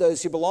all of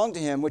those who belong to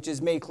him, which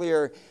is made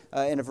clear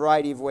in a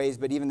variety of ways,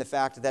 but even the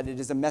fact that it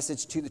is a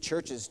message to the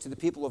churches, to the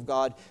people of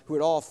God, who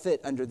would all fit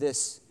under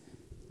this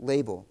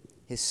label,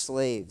 his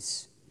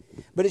slaves.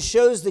 But it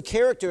shows the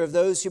character of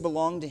those who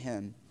belong to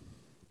him.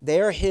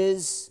 They are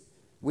his,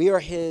 we are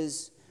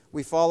his,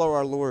 we follow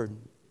our Lord.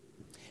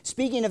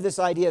 Speaking of this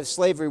idea of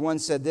slavery, one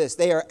said this: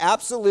 they are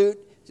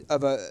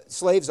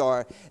slaves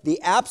are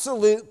the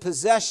absolute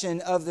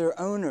possession of their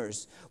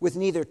owners, with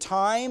neither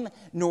time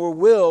nor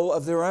will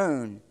of their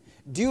own.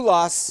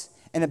 Doulos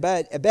and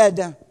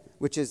abed,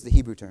 which is the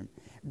Hebrew term,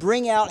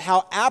 bring out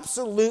how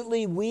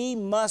absolutely we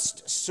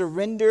must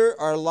surrender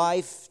our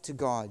life to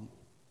God.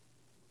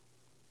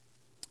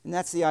 And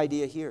that's the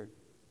idea here,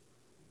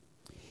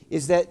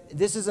 is that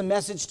this is a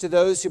message to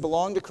those who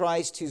belong to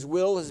Christ, whose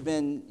will has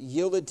been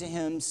yielded to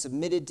him,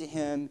 submitted to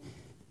him,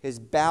 has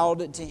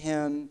bowed to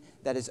him,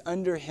 that is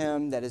under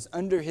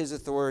his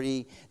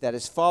authority, that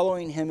is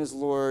following him as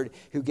Lord,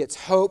 who gets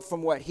hope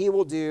from what he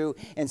will do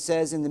and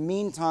says, in the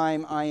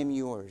meantime, I am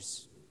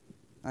yours.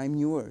 I am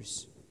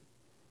yours.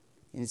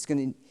 And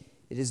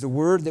it is the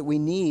word that we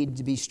need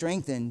to be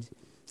strengthened,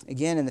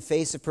 again, in the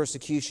face of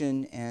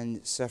persecution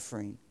and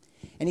suffering.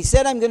 And he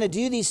said, I'm going to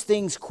do these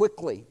things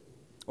quickly,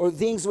 or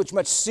things which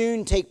must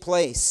soon take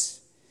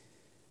place.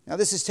 Now,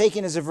 this is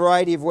taken as a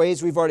variety of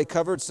ways. We've already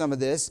covered some of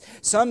this.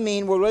 Some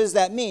mean, well, what does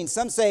that mean?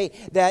 Some say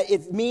that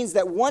it means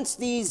that once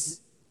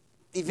these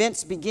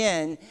events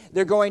begin,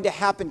 they're going to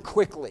happen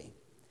quickly.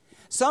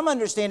 Some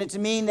understand it to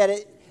mean that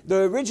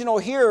the original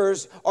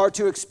hearers are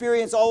to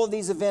experience all of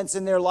these events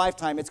in their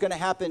lifetime. It's going to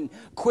happen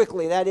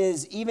quickly. That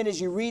is, even as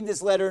you read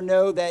this letter,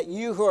 know that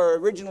you who are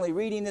originally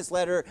reading this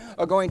letter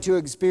are going to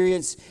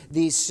experience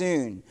these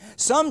soon.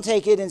 Some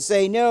take it and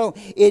say, no,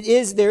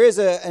 there is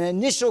an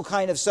initial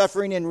kind of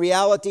suffering and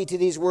reality to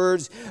these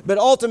words, but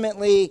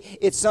ultimately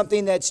it's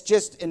something that's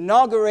just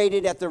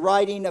inaugurated at the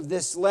writing of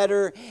this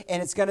letter,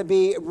 and it's going to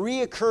be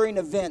reoccurring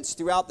events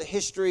throughout the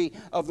history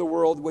of the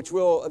world, which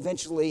will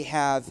eventually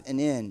have an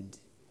end.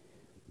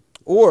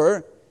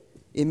 Or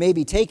it may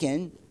be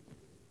taken,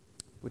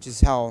 which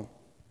is how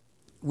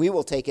we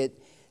will take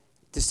it,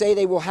 to say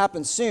they will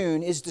happen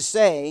soon is to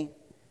say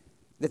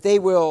that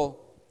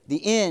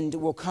the end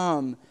will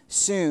come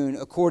soon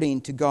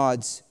according to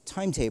God's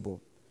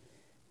timetable.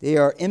 They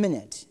are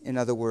imminent, in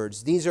other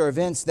words. These are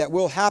events that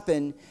will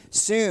happen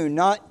soon,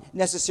 not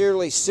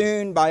necessarily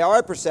soon by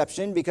our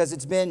perception, because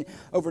it's been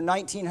over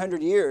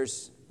 1,900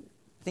 years.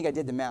 I think I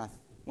did the math,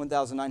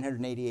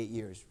 1,988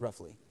 years,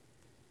 roughly,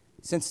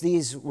 since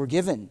these were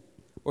given,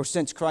 or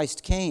since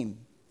Christ came.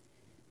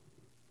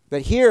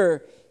 But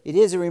here, it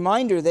is a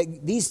reminder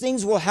that these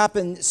things will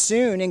happen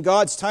soon in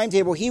God's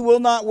timetable. He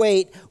will not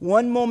wait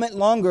one moment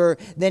longer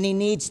than He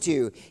needs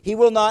to. He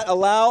will not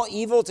allow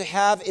evil to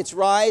have its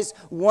rise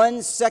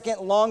 1 second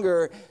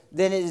longer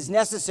than it is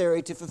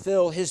necessary to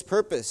fulfill His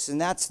purpose.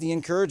 And that's the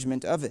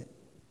encouragement of it.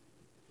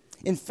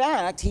 In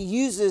fact, He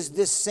uses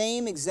this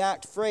same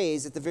exact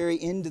phrase at the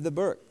very end of the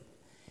book.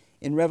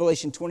 In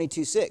Revelation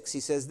 22:6, He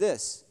says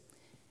this,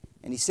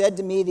 "And He said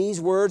to me, these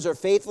words are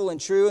faithful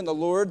and true, and the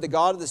Lord, the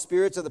God of the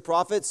spirits of the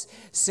prophets,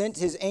 sent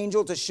His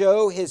angel to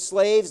show His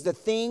slaves the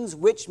things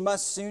which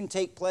must soon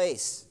take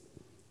place."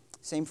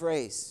 Same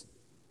phrase.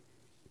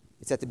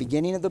 It's at the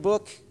beginning of the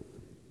book.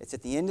 It's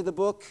at the end of the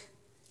book.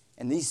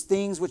 And these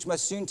things which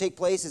must soon take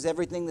place is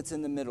everything that's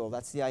in the middle.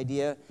 That's the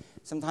idea.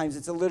 Sometimes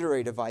it's a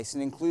literary device,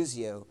 an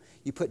inclusio.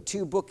 You put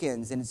two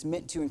bookends, and it's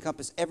meant to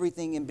encompass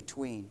everything in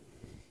between.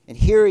 And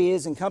here He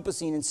is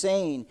encompassing and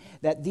saying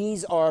that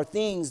these are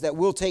things that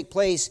will take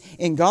place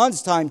in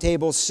God's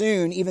timetable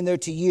soon, even though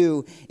to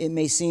you it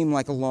may seem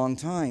like a long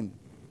time.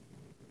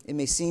 It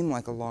may seem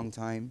like a long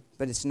time,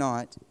 but it's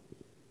not.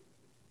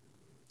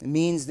 It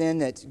means then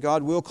that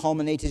God will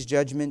culminate His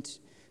judgment.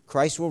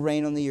 Christ will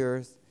reign on the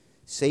earth.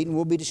 Satan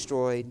will be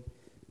destroyed.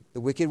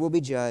 The wicked will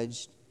be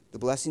judged. The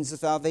blessings of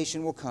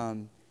salvation will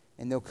come,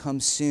 and they'll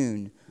come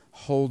soon.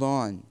 Hold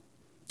on.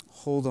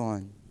 Hold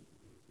on.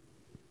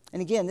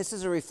 And again, this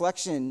is a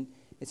reflection,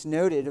 it's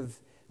noted, of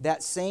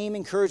that same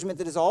encouragement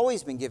that has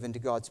always been given to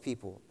God's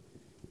people.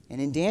 And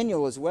in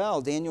Daniel as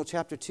well, Daniel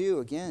chapter 2,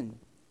 again,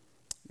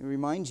 it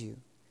reminds you.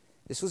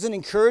 This was an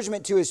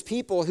encouragement to His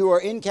people who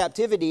are in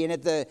captivity. And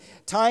at the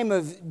time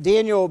of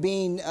Daniel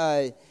being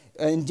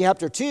in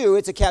chapter 2,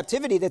 it's a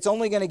captivity that's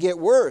only going to get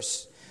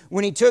worse.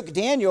 When He took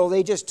Daniel,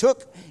 they just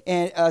took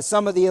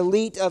some of the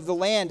elite of the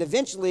land.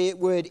 Eventually, it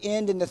would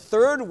end in the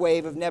third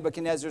wave of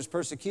Nebuchadnezzar's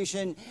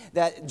persecution,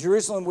 that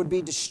Jerusalem would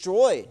be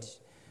destroyed,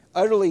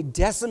 utterly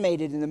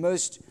decimated in the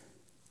most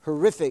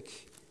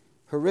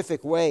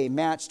horrific way,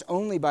 matched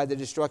only by the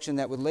destruction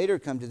that would later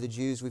come to the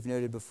Jews, we've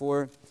noted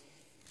before,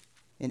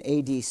 in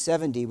AD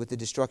 70 with the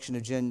destruction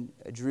of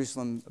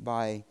Jerusalem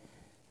by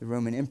the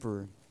Roman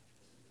emperor.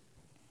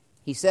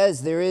 He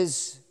says there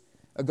is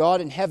a God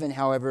in heaven,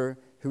 however,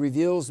 who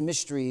reveals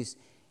mysteries,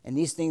 and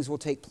these things will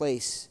take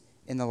place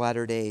in the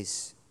latter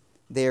days.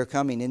 They are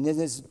coming. And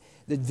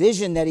the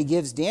vision that He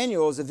gives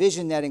Daniel is a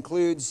vision that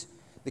includes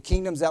the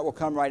kingdoms that will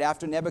come right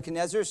after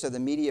Nebuchadnezzar, so the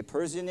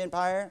Medo-Persian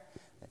Empire,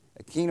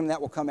 a kingdom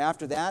that will come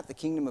after that, the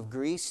kingdom of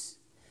Greece,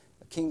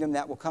 a kingdom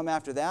that will come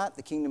after that,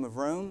 the kingdom of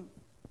Rome.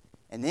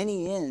 And then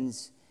He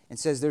ends and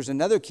says there's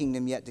another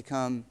kingdom yet to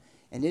come,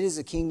 and it is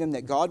a kingdom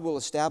that God will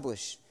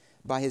establish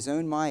by His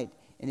own might,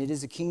 and it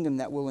is a kingdom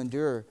that will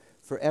endure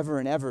forever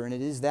and ever. And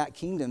it is that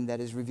kingdom that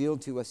is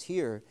revealed to us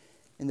here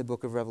in the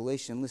book of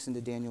Revelation. Listen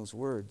to Daniel's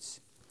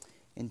words.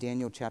 In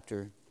Daniel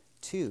chapter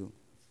 2,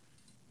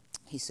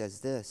 he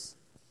says this.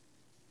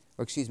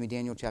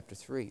 Daniel chapter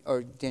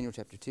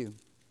 2.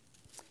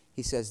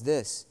 He says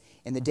this.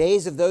 "In the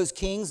days of those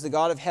kings, the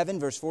God of heaven,"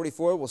 verse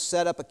 44, "will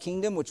set up a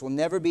kingdom which will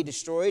never be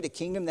destroyed, a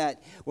kingdom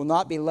that will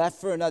not be left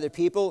for another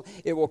people.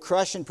 It will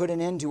crush and put an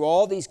end to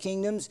all these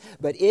kingdoms,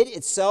 but it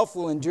itself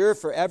will endure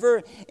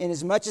forever.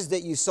 Inasmuch as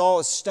that you saw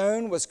a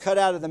stone was cut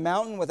out of the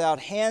mountain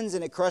without hands,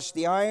 and it crushed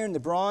the iron, the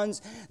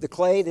bronze, the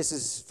clay." This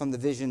is from the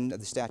vision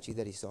of the statue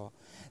that he saw.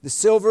 "The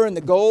silver and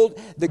the gold.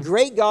 The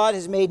great God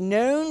has made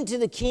known to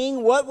the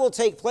king what will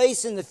take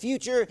place in the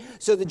future.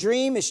 So the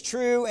dream is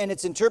true and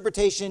its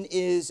interpretation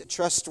is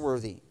trustworthy."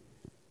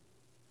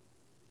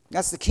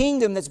 That's the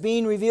kingdom that's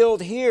being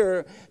revealed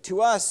here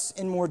to us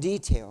in more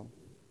detail.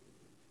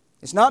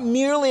 It's not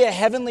merely a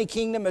heavenly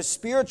kingdom, a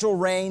spiritual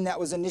reign that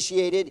was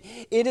initiated.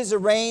 It is a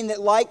reign that,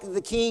 like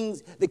the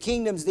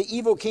kingdoms, the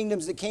evil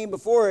kingdoms that came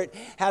before it,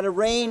 had a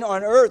reign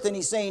on earth. And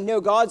he's saying, no,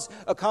 God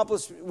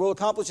will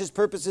accomplish his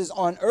purposes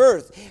on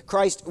earth.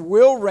 Christ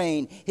will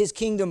reign. His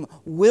kingdom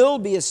will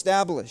be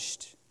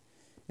established.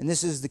 And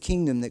this is the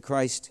kingdom that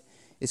Christ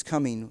is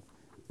coming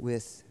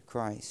with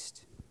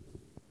Christ.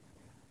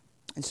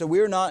 And so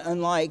we're not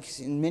unlike,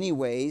 in many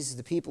ways,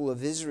 the people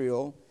of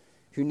Israel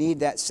who need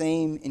that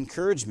same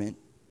encouragement.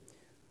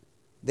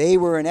 They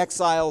were in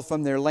exile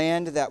from their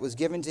land that was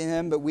given to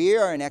him, but we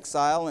are in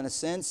exile in a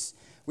sense.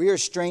 We are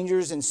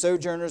strangers and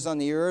sojourners on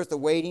the earth,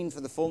 awaiting for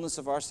the fullness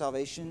of our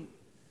salvation.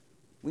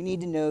 We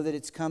need to know that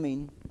it's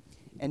coming,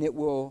 and it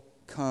will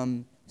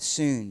come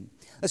soon.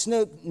 Let's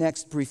note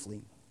next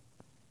briefly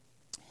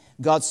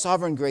God's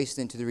sovereign grace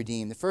then to the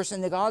redeemed. The first,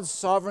 and the God's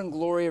sovereign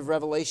glory of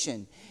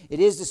revelation. It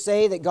is to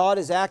say that God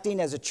is acting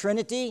as a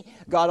Trinity.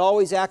 God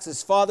always acts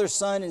as Father,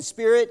 Son, and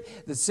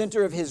Spirit. The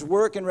center of his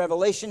work in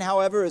Revelation,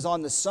 however, is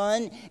on the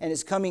Son and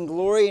his coming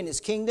glory and his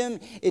kingdom.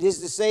 It is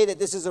to say that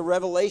this is a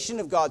revelation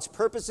of God's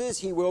purposes.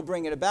 He will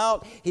bring it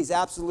about. He's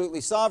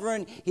absolutely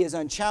sovereign. He is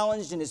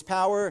unchallenged in his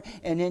power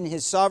and in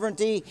his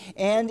sovereignty.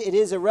 And it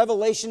is a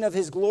revelation of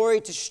his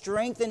glory to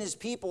strengthen his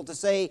people, to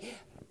say,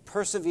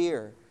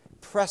 persevere,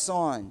 press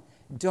on.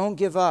 Don't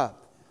give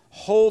up.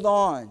 Hold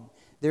on.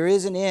 There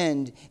is an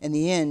end, and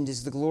the end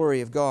is the glory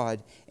of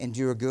God and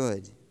your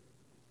good.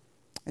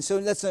 And so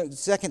that's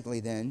secondly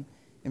then,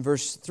 in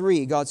verse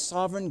 3, God's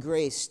sovereign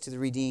grace to the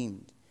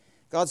redeemed.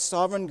 God's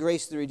sovereign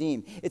grace to the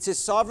redeemed. It's his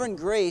sovereign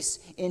grace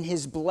in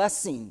his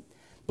blessing.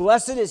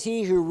 Blessed is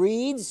he who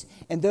reads,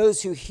 and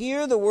those who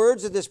hear the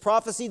words of this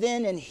prophecy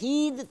then, and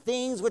heed the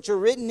things which are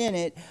written in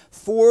it,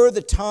 for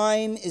the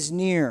time is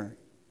near.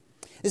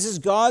 This is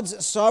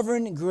God's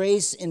sovereign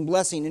grace and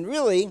blessing. And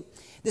really,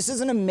 this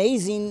is an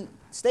amazing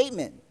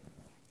statement.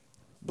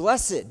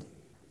 Blessed.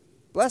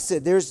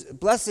 Blessed. There's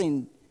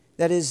blessing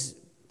that is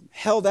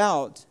held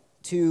out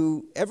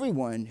to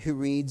everyone who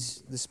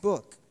reads this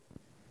book.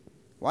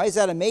 Why is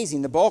that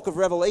amazing? The bulk of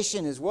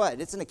Revelation is what?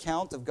 It's an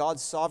account of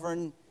God's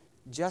sovereign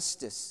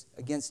justice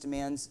against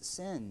man's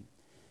sin.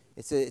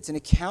 It's an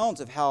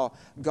account of how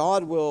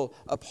God will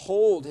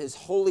uphold his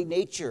holy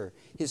nature,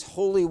 his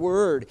holy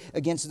word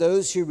against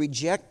those who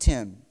reject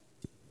him.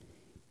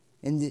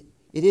 And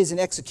it is an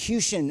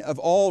execution of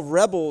all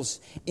rebels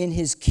in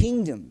his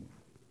kingdom.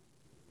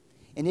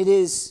 And it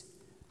is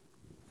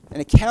an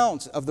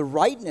account of the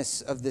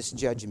rightness of this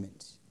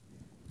judgment.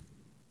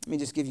 Let me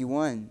just give you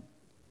one.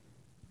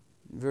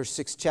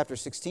 Chapter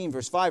 16,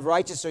 verse 5,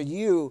 Righteous are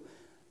you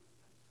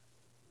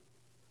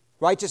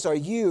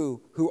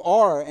who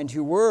are and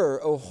who were,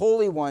 O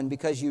Holy One,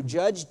 because you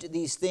judged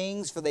these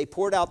things, for they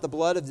poured out the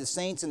blood of the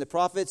saints and the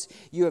prophets.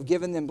 You have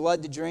given them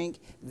blood to drink.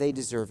 They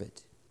deserve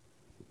it.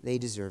 They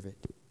deserve it.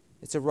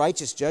 It's a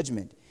righteous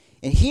judgment.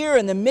 And here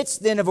in the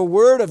midst then of a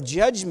word of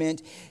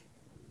judgment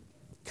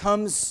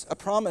comes a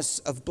promise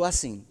of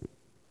blessing.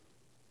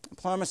 A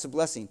promise of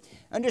blessing.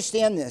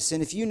 Understand this,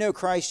 and if you know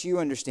Christ, you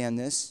understand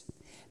this.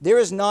 There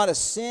is not a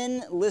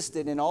sin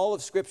listed in all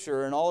of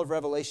Scripture and all of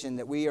Revelation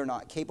that we are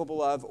not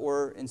capable of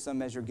or in some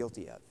measure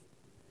guilty of.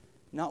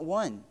 Not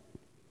one.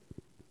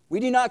 We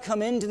do not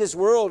come into this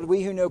world,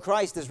 we who know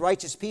Christ, as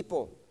righteous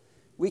people.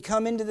 We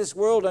come into this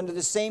world under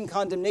the same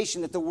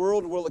condemnation that the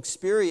world will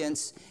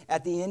experience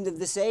at the end of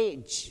this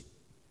age.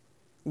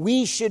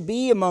 We should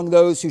be among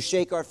those who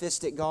shake our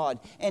fist at God.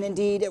 And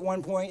indeed, at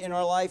one point in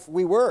our life,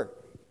 we were.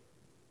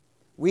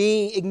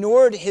 We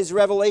ignored his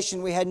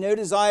revelation. We had no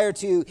desire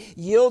to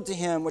yield to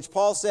him, which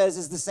Paul says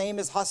is the same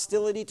as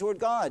hostility toward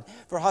God.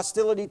 For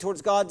hostility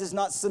towards God does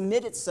not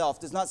submit itself,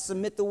 does not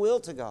submit the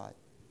will to God.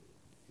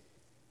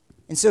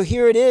 And so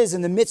here it is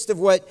in the midst of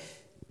what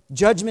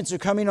judgments are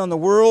coming on the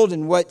world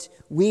and what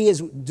we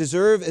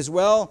deserve as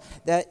well,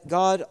 that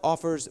God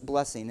offers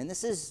blessing. And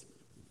this is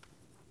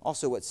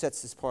also what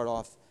sets this part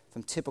off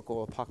from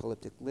typical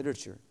apocalyptic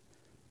literature.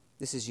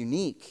 This is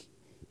unique.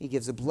 He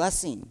gives a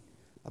blessing.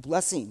 A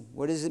blessing.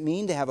 What does it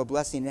mean to have a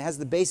blessing? It has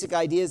the basic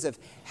ideas of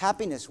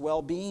happiness,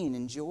 well-being,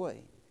 and joy.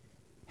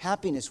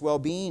 Happiness,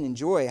 well-being, and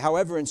joy.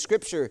 However, in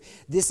Scripture,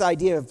 this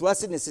idea of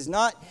blessedness is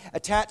not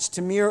attached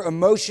to mere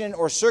emotion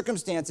or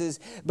circumstances,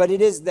 but it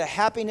is the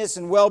happiness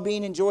and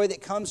well-being and joy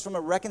that comes from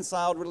a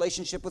reconciled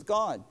relationship with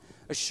God.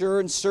 A sure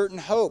and certain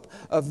hope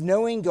of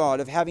knowing God,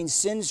 of having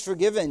sins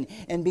forgiven,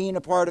 and being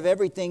a part of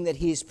everything that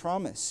He's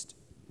promised.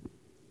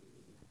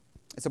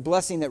 It's a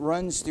blessing that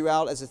runs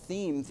throughout as a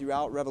theme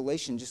throughout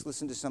Revelation. Just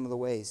listen to some of the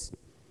ways.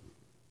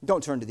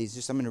 Don't turn to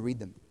these, I'm going to read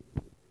them.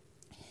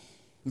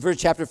 In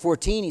chapter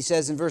 14, he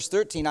says in verse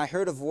 13, I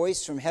heard a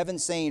voice from heaven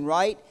saying,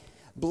 Write,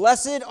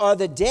 blessed are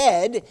the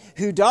dead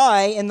who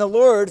die in the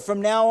Lord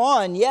from now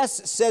on.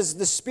 Yes, says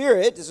the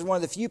Spirit. This is one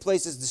of the few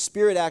places the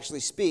Spirit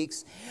actually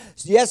speaks.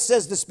 Yes,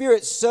 says the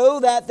Spirit, so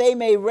that they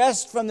may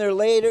rest from their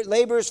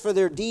labors, for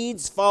their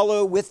deeds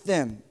follow with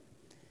them.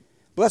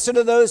 Blessed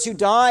are those who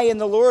die in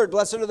the Lord.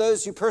 Blessed are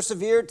those who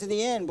persevered to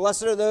the end.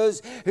 Blessed are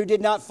those who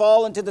did not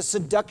fall into the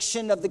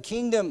seduction of the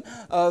kingdom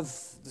of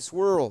this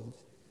world.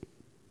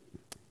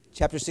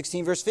 Chapter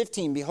 16, verse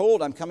 15,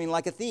 behold, I'm coming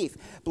like a thief.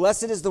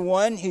 Blessed is the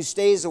one who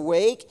stays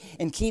awake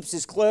and keeps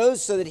his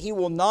clothes so that he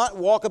will not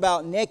walk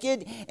about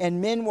naked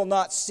and men will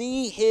not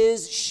see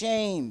his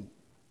shame.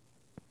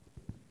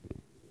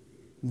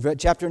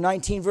 Chapter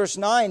 19, verse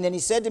 9, then he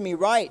said to me,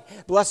 write,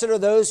 blessed are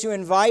those who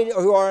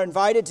are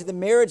invited to the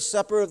marriage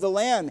supper of the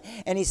Lamb.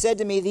 And he said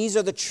to me, these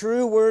are the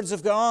true words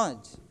of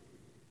God.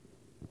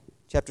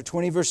 Chapter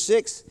 20, verse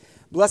 6,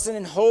 blessed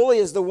and holy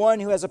is the one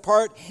who has a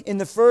part in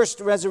the first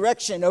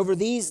resurrection. Over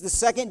these the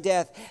second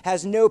death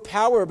has no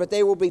power, but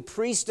they will be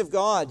priests of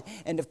God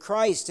and of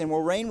Christ and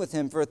will reign with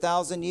him for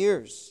 1,000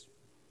 years.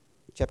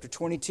 Chapter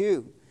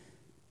 22,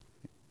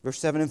 verse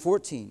 7 and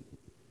 14,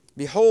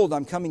 behold,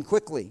 I'm coming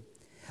quickly.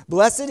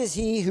 Blessed is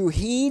he who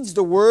heeds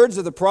the words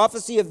of the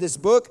prophecy of this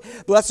book.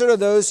 Blessed are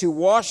those who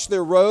wash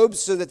their robes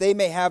so that they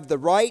may have the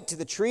right to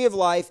the tree of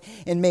life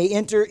and may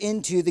enter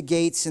into the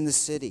gates in the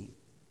city.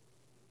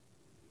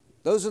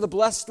 Those are the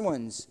blessed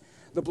ones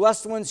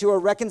who are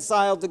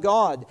reconciled to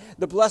God,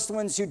 the blessed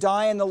ones who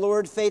die in the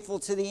Lord faithful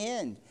to the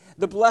end,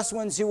 the blessed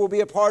ones who will be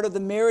a part of the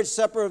marriage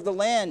supper of the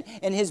Lamb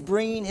and his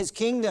bringing his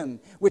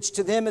kingdom, which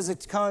to them is a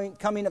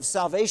coming of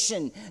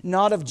salvation,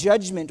 not of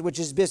judgment, which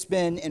has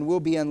been and will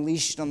be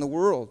unleashed on the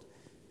world.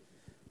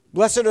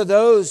 Blessed are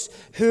those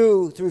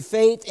who, through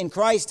faith in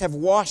Christ, have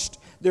washed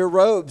their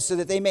robes so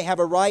that they may have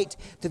a right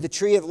to the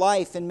tree of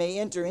life and may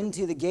enter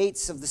into the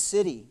gates of the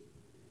city.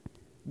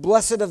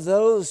 Blessed are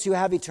those who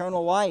have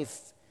eternal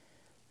life.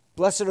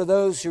 Blessed are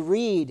those who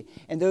read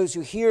and those who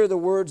hear the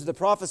words of the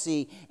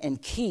prophecy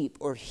and keep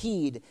or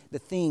heed the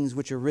things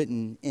which are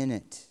written in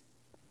it.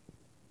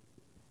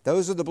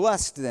 Those are the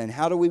blessed then.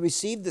 How do we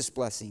receive this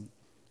blessing?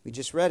 We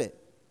just read it.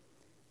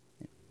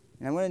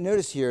 And I want to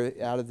notice here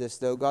out of this,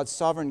 though, God's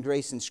sovereign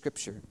grace in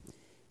Scripture.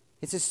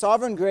 It's His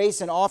sovereign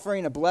grace in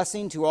offering a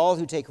blessing to all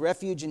who take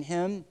refuge in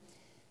Him.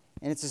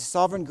 And it's His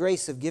sovereign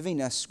grace of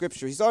giving us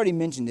Scripture. He's already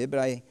mentioned it,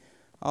 but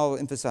I'll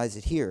emphasize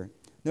it here.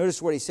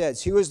 Notice what He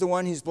says. Who is the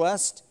one who's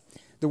blessed?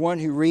 The one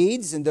who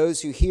reads and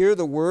those who hear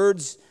the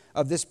words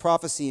of this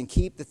prophecy and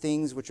keep the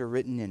things which are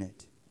written in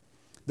it.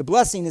 The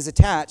blessing is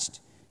attached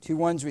to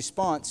one's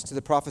response to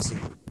the prophecy.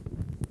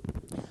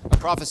 A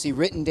prophecy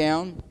written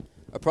down,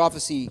 a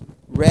prophecy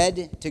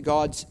read to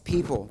God's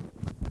people.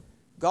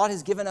 God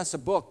has given us a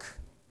book.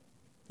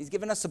 He's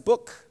given us a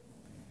book.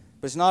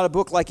 But it's not a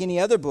book like any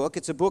other book.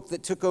 It's a book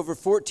that took over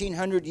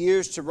 1,400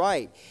 years to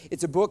write.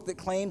 It's a book that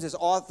claims as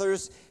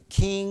authors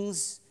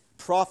kings,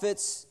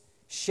 prophets,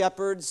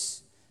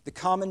 shepherds, the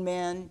common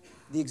man,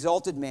 the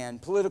exalted man,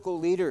 political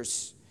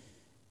leaders,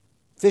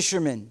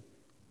 fishermen,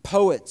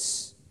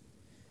 poets,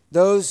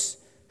 those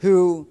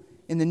who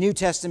in the New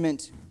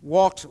Testament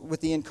walked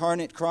with the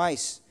incarnate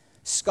Christ,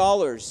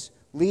 scholars,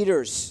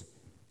 leaders,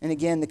 and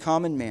again the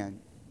common man,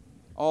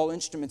 all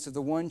instruments of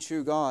the one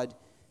true God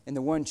and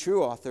the one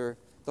true author,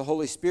 the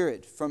Holy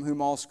Spirit, from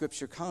whom all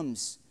Scripture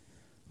comes.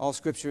 All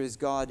Scripture is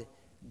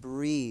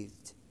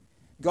God-breathed.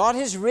 God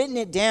has written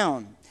it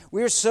down.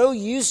 We are so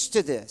used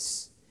to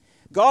this.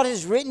 God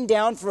has written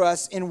down for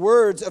us in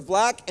words of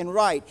black and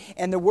white,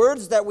 and the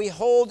words that we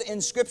hold in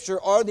Scripture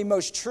are the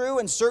most true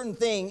and certain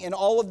thing in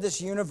all of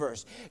this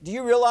universe. Do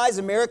you realize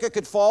America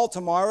could fall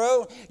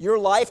tomorrow? Your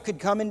life could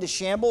come into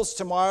shambles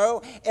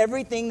tomorrow.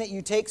 Everything that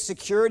you take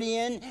security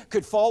in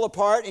could fall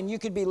apart, and you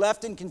could be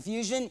left in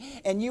confusion,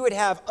 and you would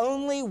have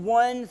only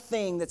one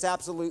thing that's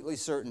absolutely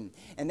certain,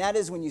 and that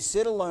is when you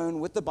sit alone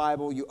with the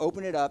Bible, you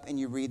open it up, and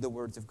you read the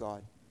words of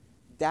God.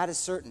 That is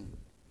certain.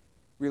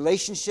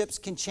 Relationships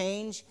can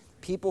change.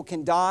 People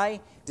can die,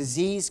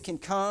 disease can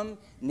come,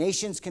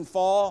 nations can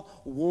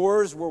fall,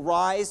 wars will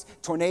rise,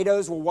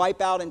 tornadoes will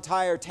wipe out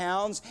entire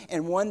towns,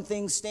 and one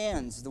thing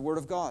stands, the Word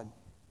of God.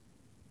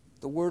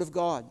 The Word of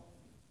God.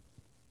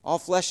 All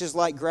flesh is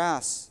like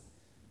grass.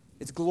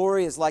 Its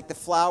glory is like the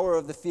flower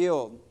of the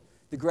field.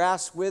 The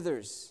grass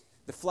withers,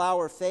 the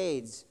flower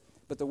fades,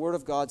 but the Word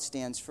of God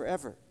stands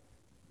forever.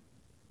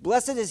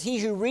 Blessed is he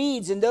who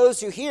reads and those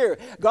who hear.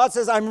 God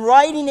says, I'm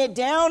writing it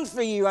down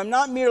for you. I'm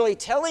not merely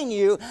telling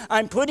you.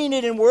 I'm putting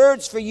it in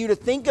words for you to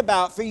think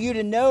about, for you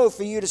to know,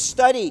 for you to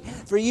study,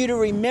 for you to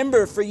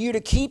remember, for you to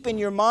keep in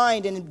your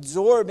mind and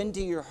absorb into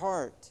your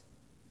heart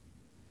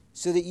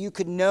so that you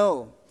could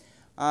know.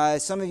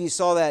 Some of you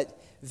saw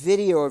that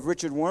video of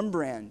Richard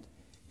Wurmbrand,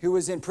 who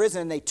was in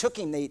prison. They took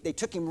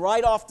him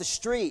right off the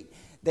street.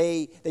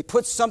 They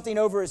put something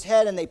over his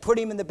head and they put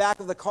him in the back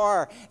of the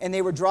car, and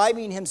they were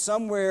driving him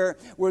somewhere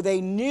where he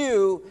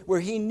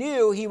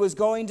knew he was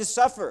going to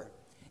suffer.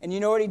 And you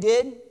know what he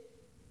did?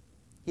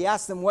 He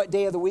asked them what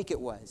day of the week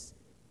it was.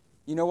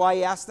 You know why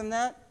he asked them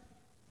that?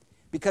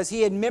 Because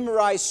he had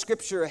memorized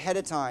Scripture ahead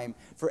of time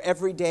for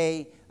every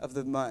day of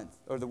the month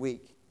or the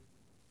week.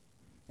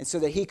 And so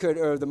that he could,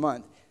 or the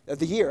month, of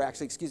the year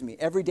actually,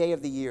 every day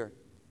of the year,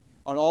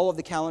 on all of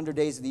the calendar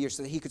days of the year,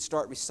 so that he could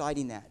start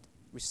reciting that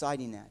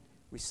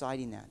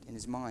in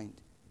his mind.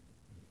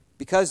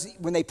 Because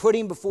when they put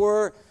him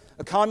before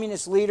a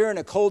communist leader in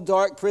a cold,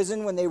 dark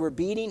prison, when they were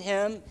beating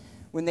him,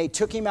 when they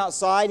took him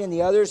outside and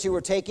the others who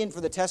were taken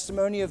for the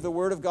testimony of the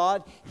Word of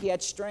God, he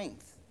had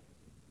strength.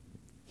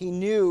 he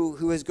knew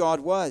who his God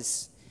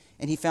was.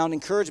 And he found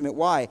encouragement.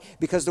 Why?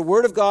 Because the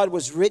word of God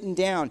was written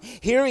down.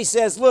 Here he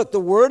says, look, the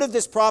word of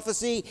this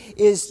prophecy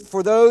is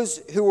for those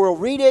who will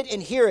read it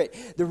and hear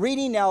it. The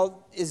reading now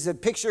is a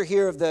picture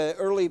here of the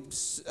early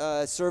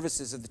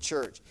services of the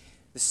church.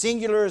 The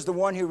singular is the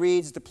one who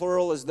reads. The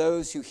plural is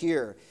those who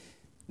hear.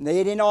 And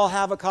they didn't all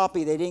have a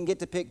copy. They didn't get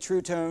to pick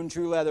True Tone,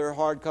 True Leather,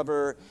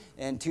 hardcover,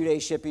 and 2-day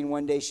shipping,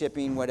 1-day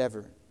shipping,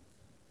 whatever.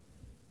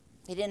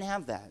 They didn't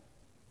have that.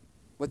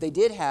 What they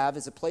did have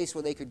is a place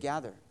where they could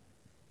gather.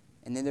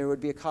 And then there would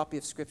be a copy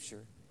of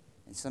Scripture.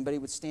 And somebody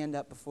would stand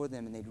up before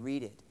them and they'd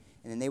read it.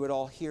 And then they would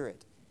all hear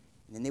it.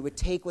 And then they would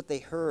take what they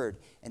heard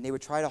and they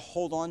would try to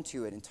hold on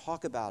to it and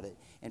talk about it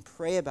and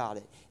pray about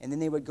it. And then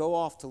they would go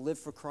off to live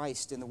for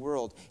Christ in the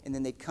world. And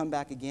then they'd come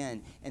back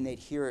again and they'd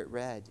hear it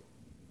read.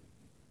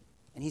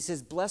 And he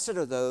says, blessed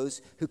are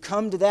those who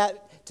come to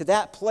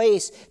that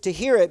place to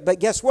hear it. But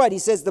guess what? He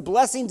says the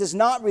blessing does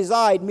not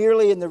reside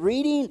merely in the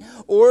reading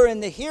or in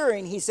the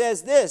hearing. He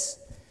says this,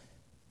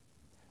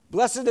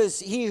 blessed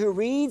is he who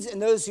reads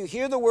and those who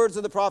hear the words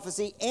of the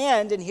prophecy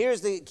and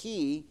here's the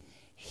key,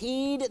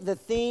 heed the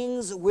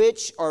things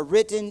which are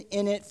written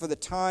in it, for the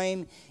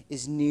time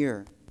is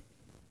near.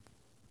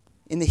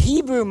 In the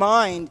Hebrew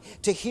mind,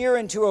 to hear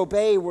and to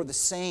obey were the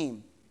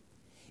same.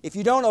 If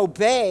you don't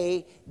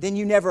obey, then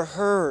you never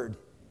heard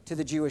to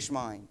the Jewish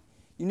mind.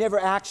 You never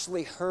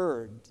actually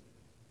heard.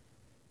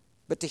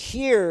 But to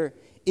hear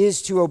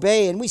is to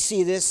obey. And we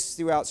see this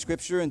throughout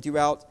Scripture and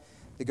throughout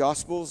the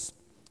Gospels.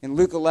 In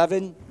Luke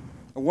 11,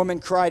 a woman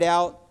cried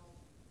out,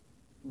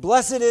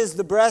 blessed is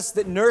the breast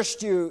that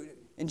nursed you.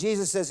 And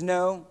Jesus says,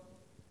 no.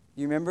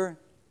 You remember?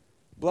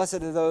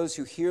 Blessed are those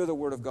who hear the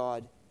word of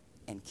God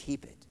and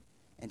keep it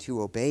and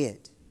who obey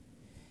it.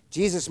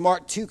 Jesus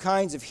marked two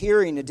kinds of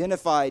hearing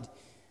identified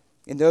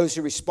in those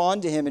who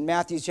respond to him. In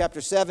Matthew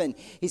chapter 7,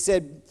 he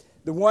said,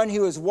 the one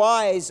who is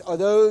wise are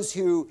those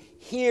who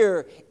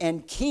hear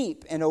and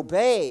keep and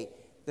obey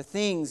the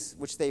things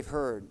which they've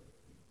heard.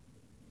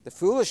 The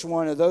foolish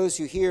one are those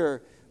who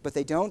hear, but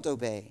they don't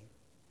obey.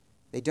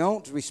 They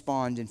don't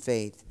respond in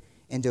faith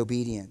and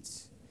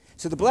obedience.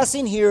 So the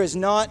blessing here is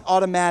not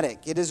automatic.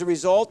 It is a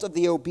result of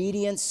the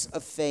obedience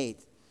of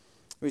faith.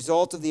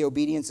 Result of the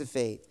obedience of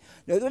faith.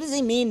 Now, what does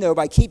he mean, though,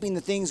 by keeping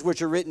the things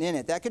which are written in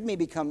it? That could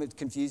maybe become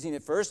confusing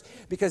at first,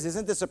 because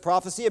isn't this a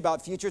prophecy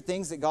about future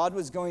things that God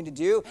was going to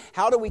do?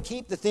 How do we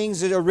keep the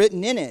things that are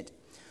written in it?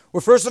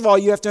 Well, first of all,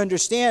 you have to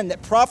understand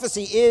that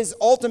prophecy is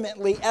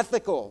ultimately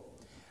ethical.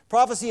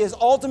 Prophecy is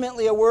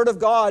ultimately a word of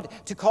God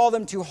to call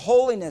them to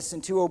holiness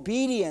and to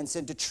obedience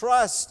and to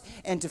trust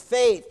and to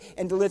faith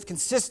and to live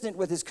consistent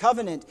with his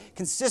covenant,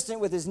 consistent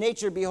with his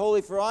nature, be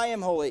holy for I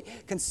am holy,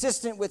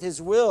 consistent with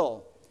his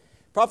will.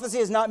 Prophecy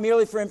is not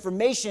merely for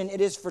information,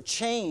 it is for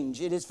change,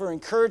 it is for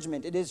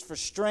encouragement, it is for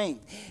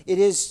strength, it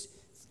is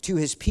to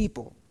his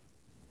people.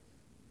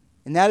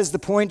 And that is the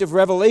point of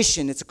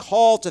revelation. It's a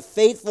call to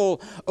faithful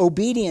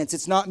obedience.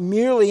 It's not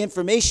merely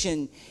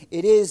information,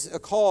 it is a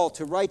call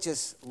to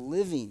righteous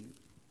living.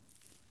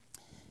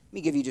 Let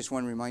me give you just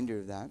one reminder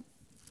of that.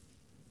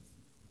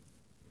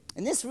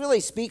 And this really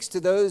speaks to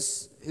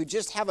those who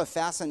just have a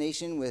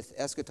fascination with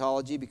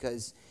eschatology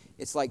because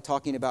it's like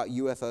talking about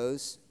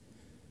UFOs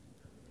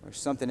or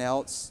something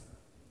else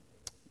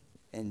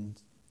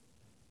and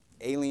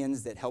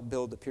aliens that help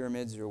build the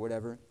pyramids or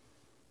whatever,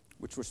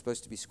 which were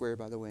supposed to be square,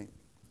 by the way.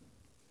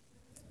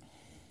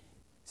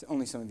 So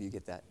only some of you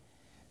get that.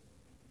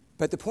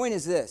 But the point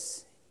is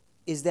this,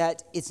 is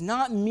that it's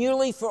not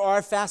merely for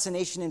our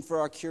fascination and for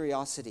our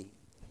curiosity.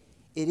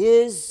 It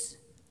is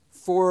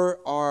for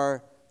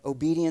our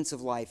obedience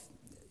of life.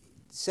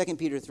 2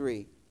 Peter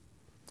 3.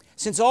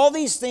 Since all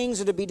these things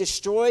are to be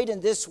destroyed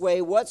in this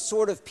way, what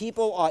sort of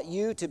people ought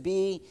you to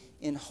be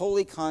in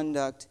holy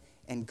conduct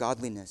and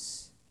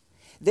godliness?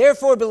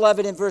 Therefore,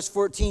 beloved, in verse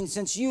 14,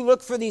 since you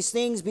look for these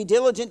things, be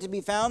diligent to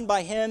be found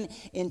by him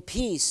in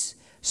peace,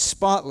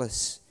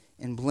 spotless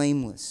and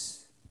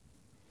blameless.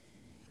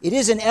 It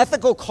is an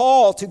ethical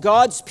call to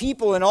God's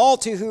people and all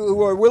to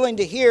who are willing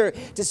to hear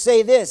to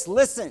say this,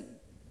 listen,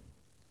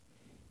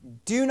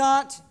 do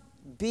not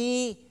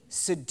be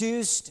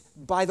seduced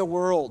by the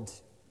world.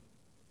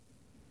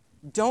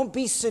 Don't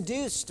be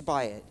seduced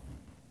by it,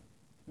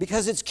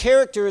 because its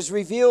character is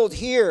revealed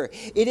here.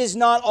 It is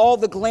not all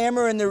the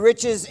glamour and the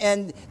riches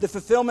and the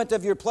fulfillment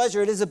of your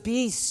pleasure. It is a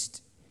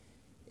beast.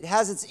 It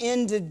has its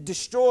end to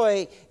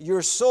destroy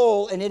your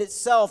soul, and it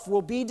itself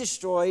will be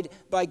destroyed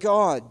by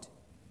God.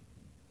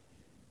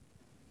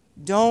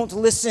 Don't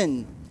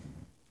listen.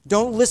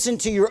 Don't listen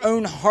to your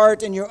own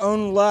heart and your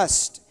own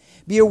lust.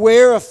 Be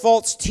aware of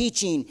false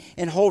teaching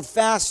and hold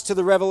fast to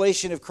the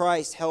revelation of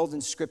Christ held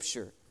in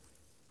Scripture.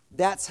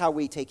 That's how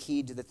we take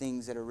heed to the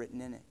things that are written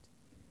in it.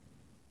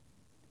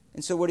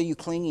 And so what are you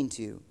clinging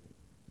to?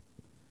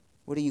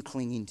 What are you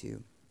clinging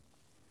to?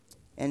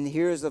 And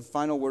here is the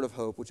final word of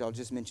hope, which I'll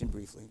just mention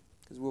briefly,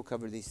 because we'll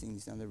cover these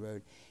things down the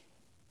road.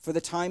 For the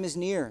time is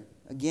near.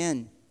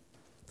 Again,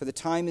 for the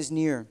time is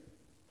near.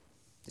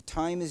 The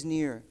time is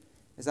near.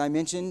 As I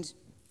mentioned,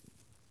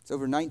 it's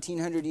over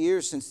 1,900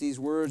 years since these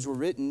words were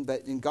written,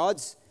 but in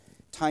God's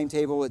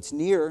timetable. It's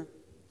near.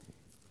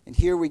 And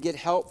here we get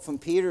help from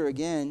Peter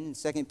again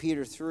in 2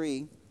 Peter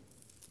 3,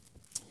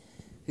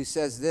 who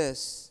says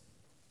this.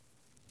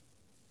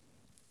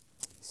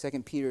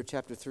 2 Peter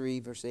chapter 3,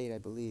 verse 8, I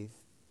believe.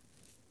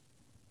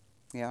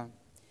 Yeah.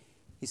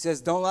 He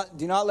says, do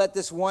not let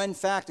this one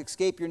fact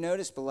escape your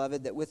notice,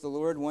 beloved, that with the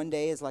Lord 1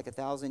 day is like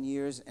 1,000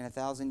 years, and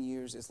 1,000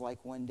 years is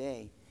like 1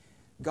 day.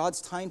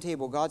 God's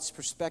timetable, God's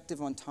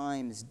perspective on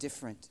time is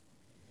different.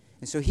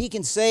 And so he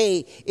can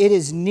say it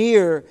is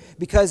near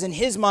because in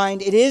his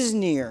mind it is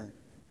near.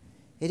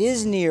 It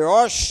is near.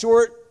 Our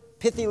short,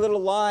 pithy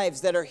little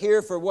lives that are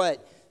here for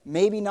what?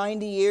 Maybe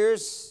 90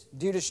 years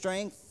due to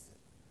strength.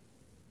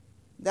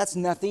 That's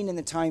nothing in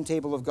the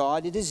timetable of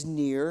God. It is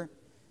near.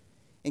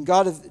 And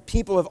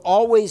people have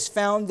always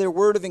found their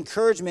word of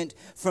encouragement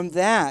from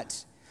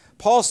that.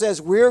 Paul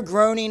says we're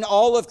groaning,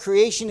 all of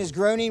creation is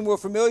groaning, we're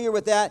familiar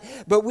with that,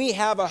 but we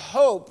have a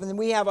hope, and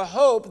we have a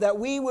hope that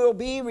we will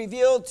be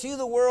revealed to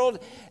the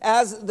world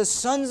as the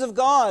sons of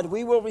God.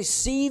 We will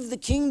receive the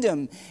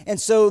kingdom. And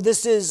so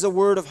this is a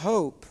word of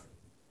hope.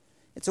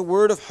 It's a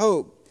word of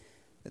hope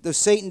that though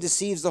Satan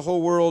deceives the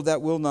whole world,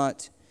 that will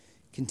not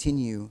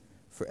continue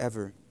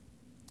forever.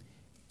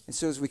 And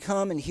so as we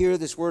come and hear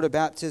this word of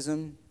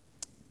baptism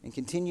and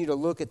continue to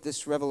look at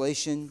this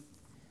revelation,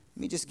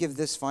 let me just give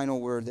this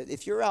final word, that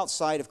if you're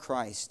outside of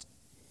Christ,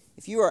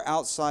 if you are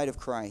outside of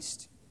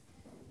Christ,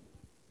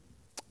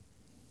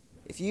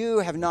 if you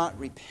have not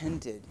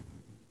repented,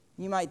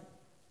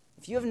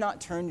 if you have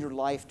not turned your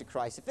life to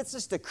Christ, if it's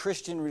just a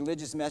Christian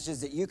religious message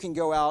that you can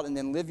go out and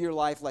then live your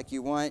life like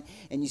you want,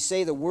 and you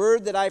say the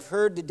word that I've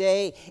heard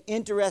today,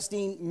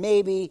 interesting,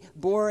 maybe,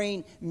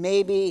 boring,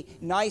 maybe,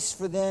 nice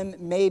for them,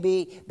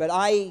 maybe, but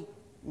I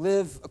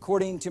live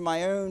according to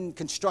my own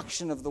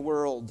construction of the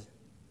world,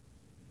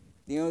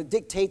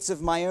 dictates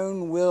of my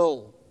own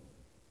will.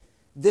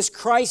 This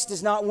Christ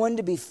is not one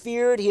to be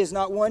feared. He is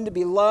not one to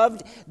be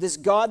loved. This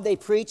God they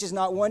preach is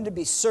not one to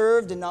be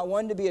served and not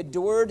one to be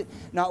adored,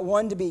 not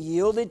one to be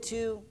yielded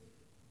to.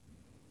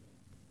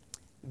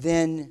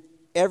 Then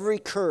every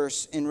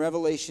curse in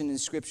Revelation and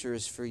Scripture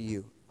is for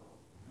you.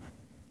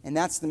 And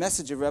that's the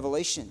message of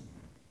Revelation.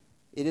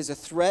 It is a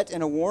threat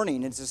and a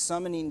warning. It's a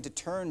summoning to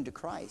turn to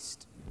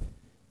Christ.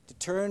 To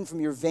turn from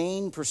your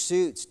vain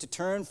pursuits, to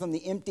turn from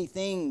the empty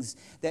things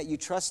that you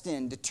trust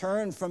in, to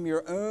turn from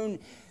your own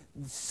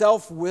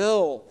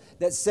self-will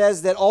that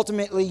says that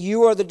ultimately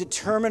you are the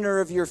determiner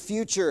of your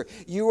future,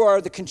 you are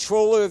the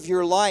controller of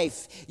your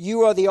life,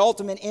 you are the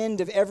ultimate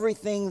end of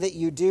everything that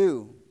you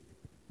do.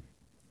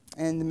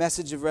 And the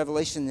message of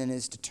Revelation then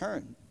is to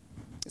turn.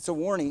 It's a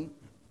warning.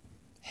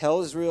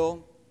 Hell is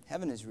real,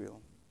 heaven is real,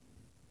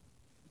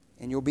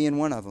 and you'll be in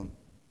one of them.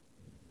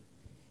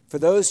 For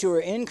those who are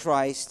in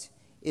Christ,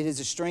 it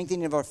is a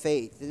strengthening of our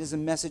faith. It is a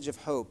message of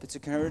hope. It's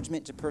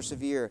encouragement to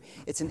persevere.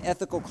 It's an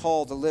ethical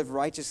call to live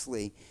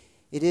righteously.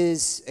 It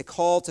is a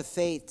call to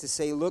faith to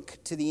say, look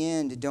to the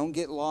end. Don't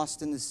get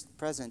lost in this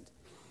present,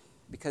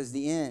 because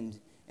the end,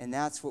 and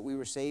that's what we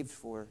were saved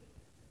for.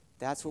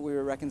 That's what we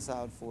were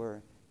reconciled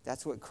for.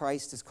 That's what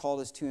Christ has called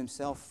us to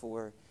himself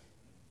for.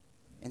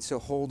 And so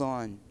hold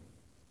on.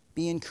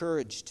 Be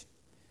encouraged.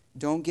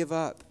 Don't give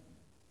up.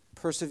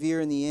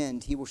 Persevere in the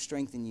end. He will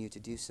strengthen you to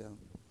do so.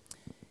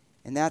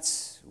 And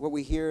that's what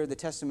we hear the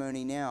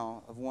testimony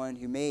now of one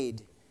who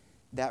made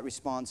that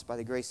response by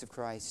the grace of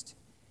Christ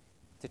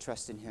to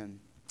trust in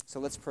him. So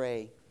let's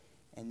pray,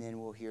 and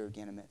then we'll hear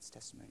Ganymet's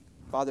testimony.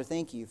 Father,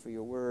 thank you for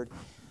your word.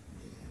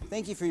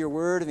 Thank you for your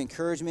word of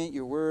encouragement,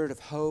 your word of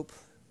hope.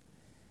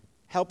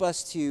 Help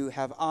us to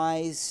have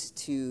eyes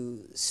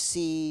to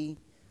see,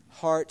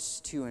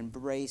 hearts to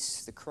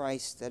embrace the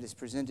Christ that is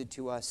presented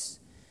to us,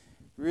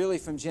 really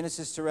from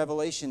Genesis to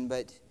Revelation,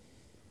 but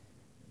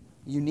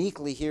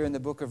uniquely here in the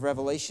book of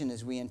Revelation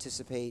as we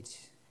anticipate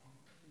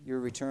your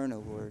return, O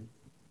Lord.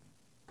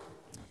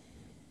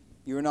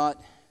 You are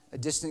not a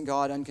distant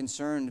God,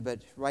 unconcerned,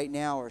 but right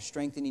now are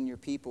strengthening your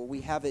people.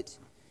 We have it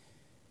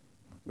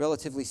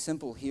relatively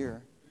simple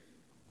here,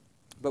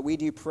 but we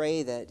do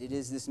pray that it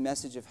is this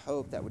message of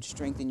hope that would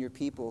strengthen your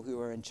people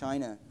who are in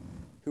China,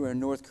 who are in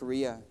North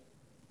Korea,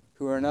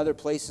 who are in other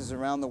places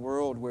around the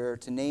world where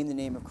to name the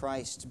name of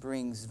Christ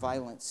brings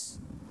violence,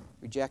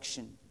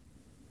 rejection,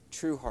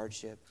 true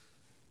hardship.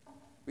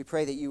 We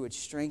pray that you would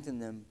strengthen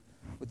them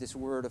with this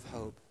word of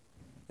hope,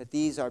 that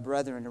these, our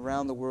brethren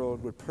around the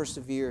world, would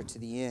persevere to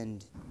the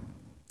end,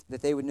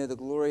 that they would know the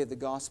glory of the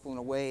gospel in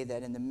a way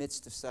that in the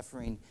midst of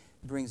suffering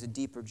brings a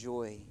deeper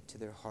joy to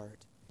their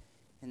heart.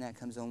 And that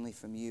comes only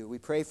from you. We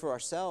pray for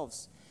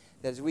ourselves,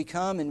 that as we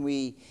come and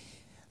we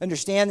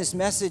understand this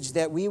message,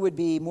 that we would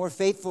be more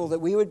faithful, that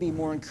we would be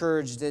more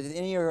encouraged, that if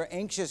any are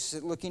anxious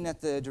at looking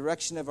at the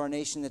direction of our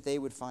nation, that they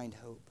would find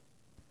hope.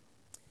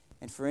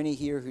 And for any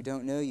here who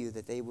don't know you,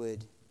 that they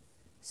would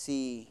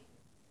see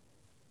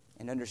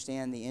and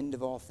understand the end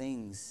of all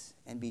things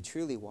and be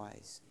truly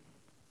wise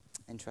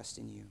and trust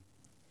in you.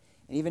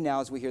 And even now,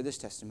 as we hear this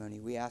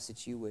testimony, we ask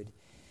that you would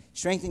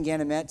strengthen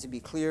Ganymet to be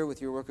clear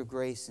with your work of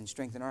grace and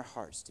strengthen our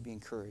hearts to be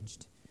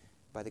encouraged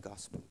by the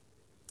gospel.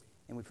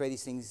 And we pray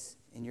these things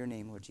in your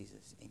name, Lord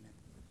Jesus. Amen.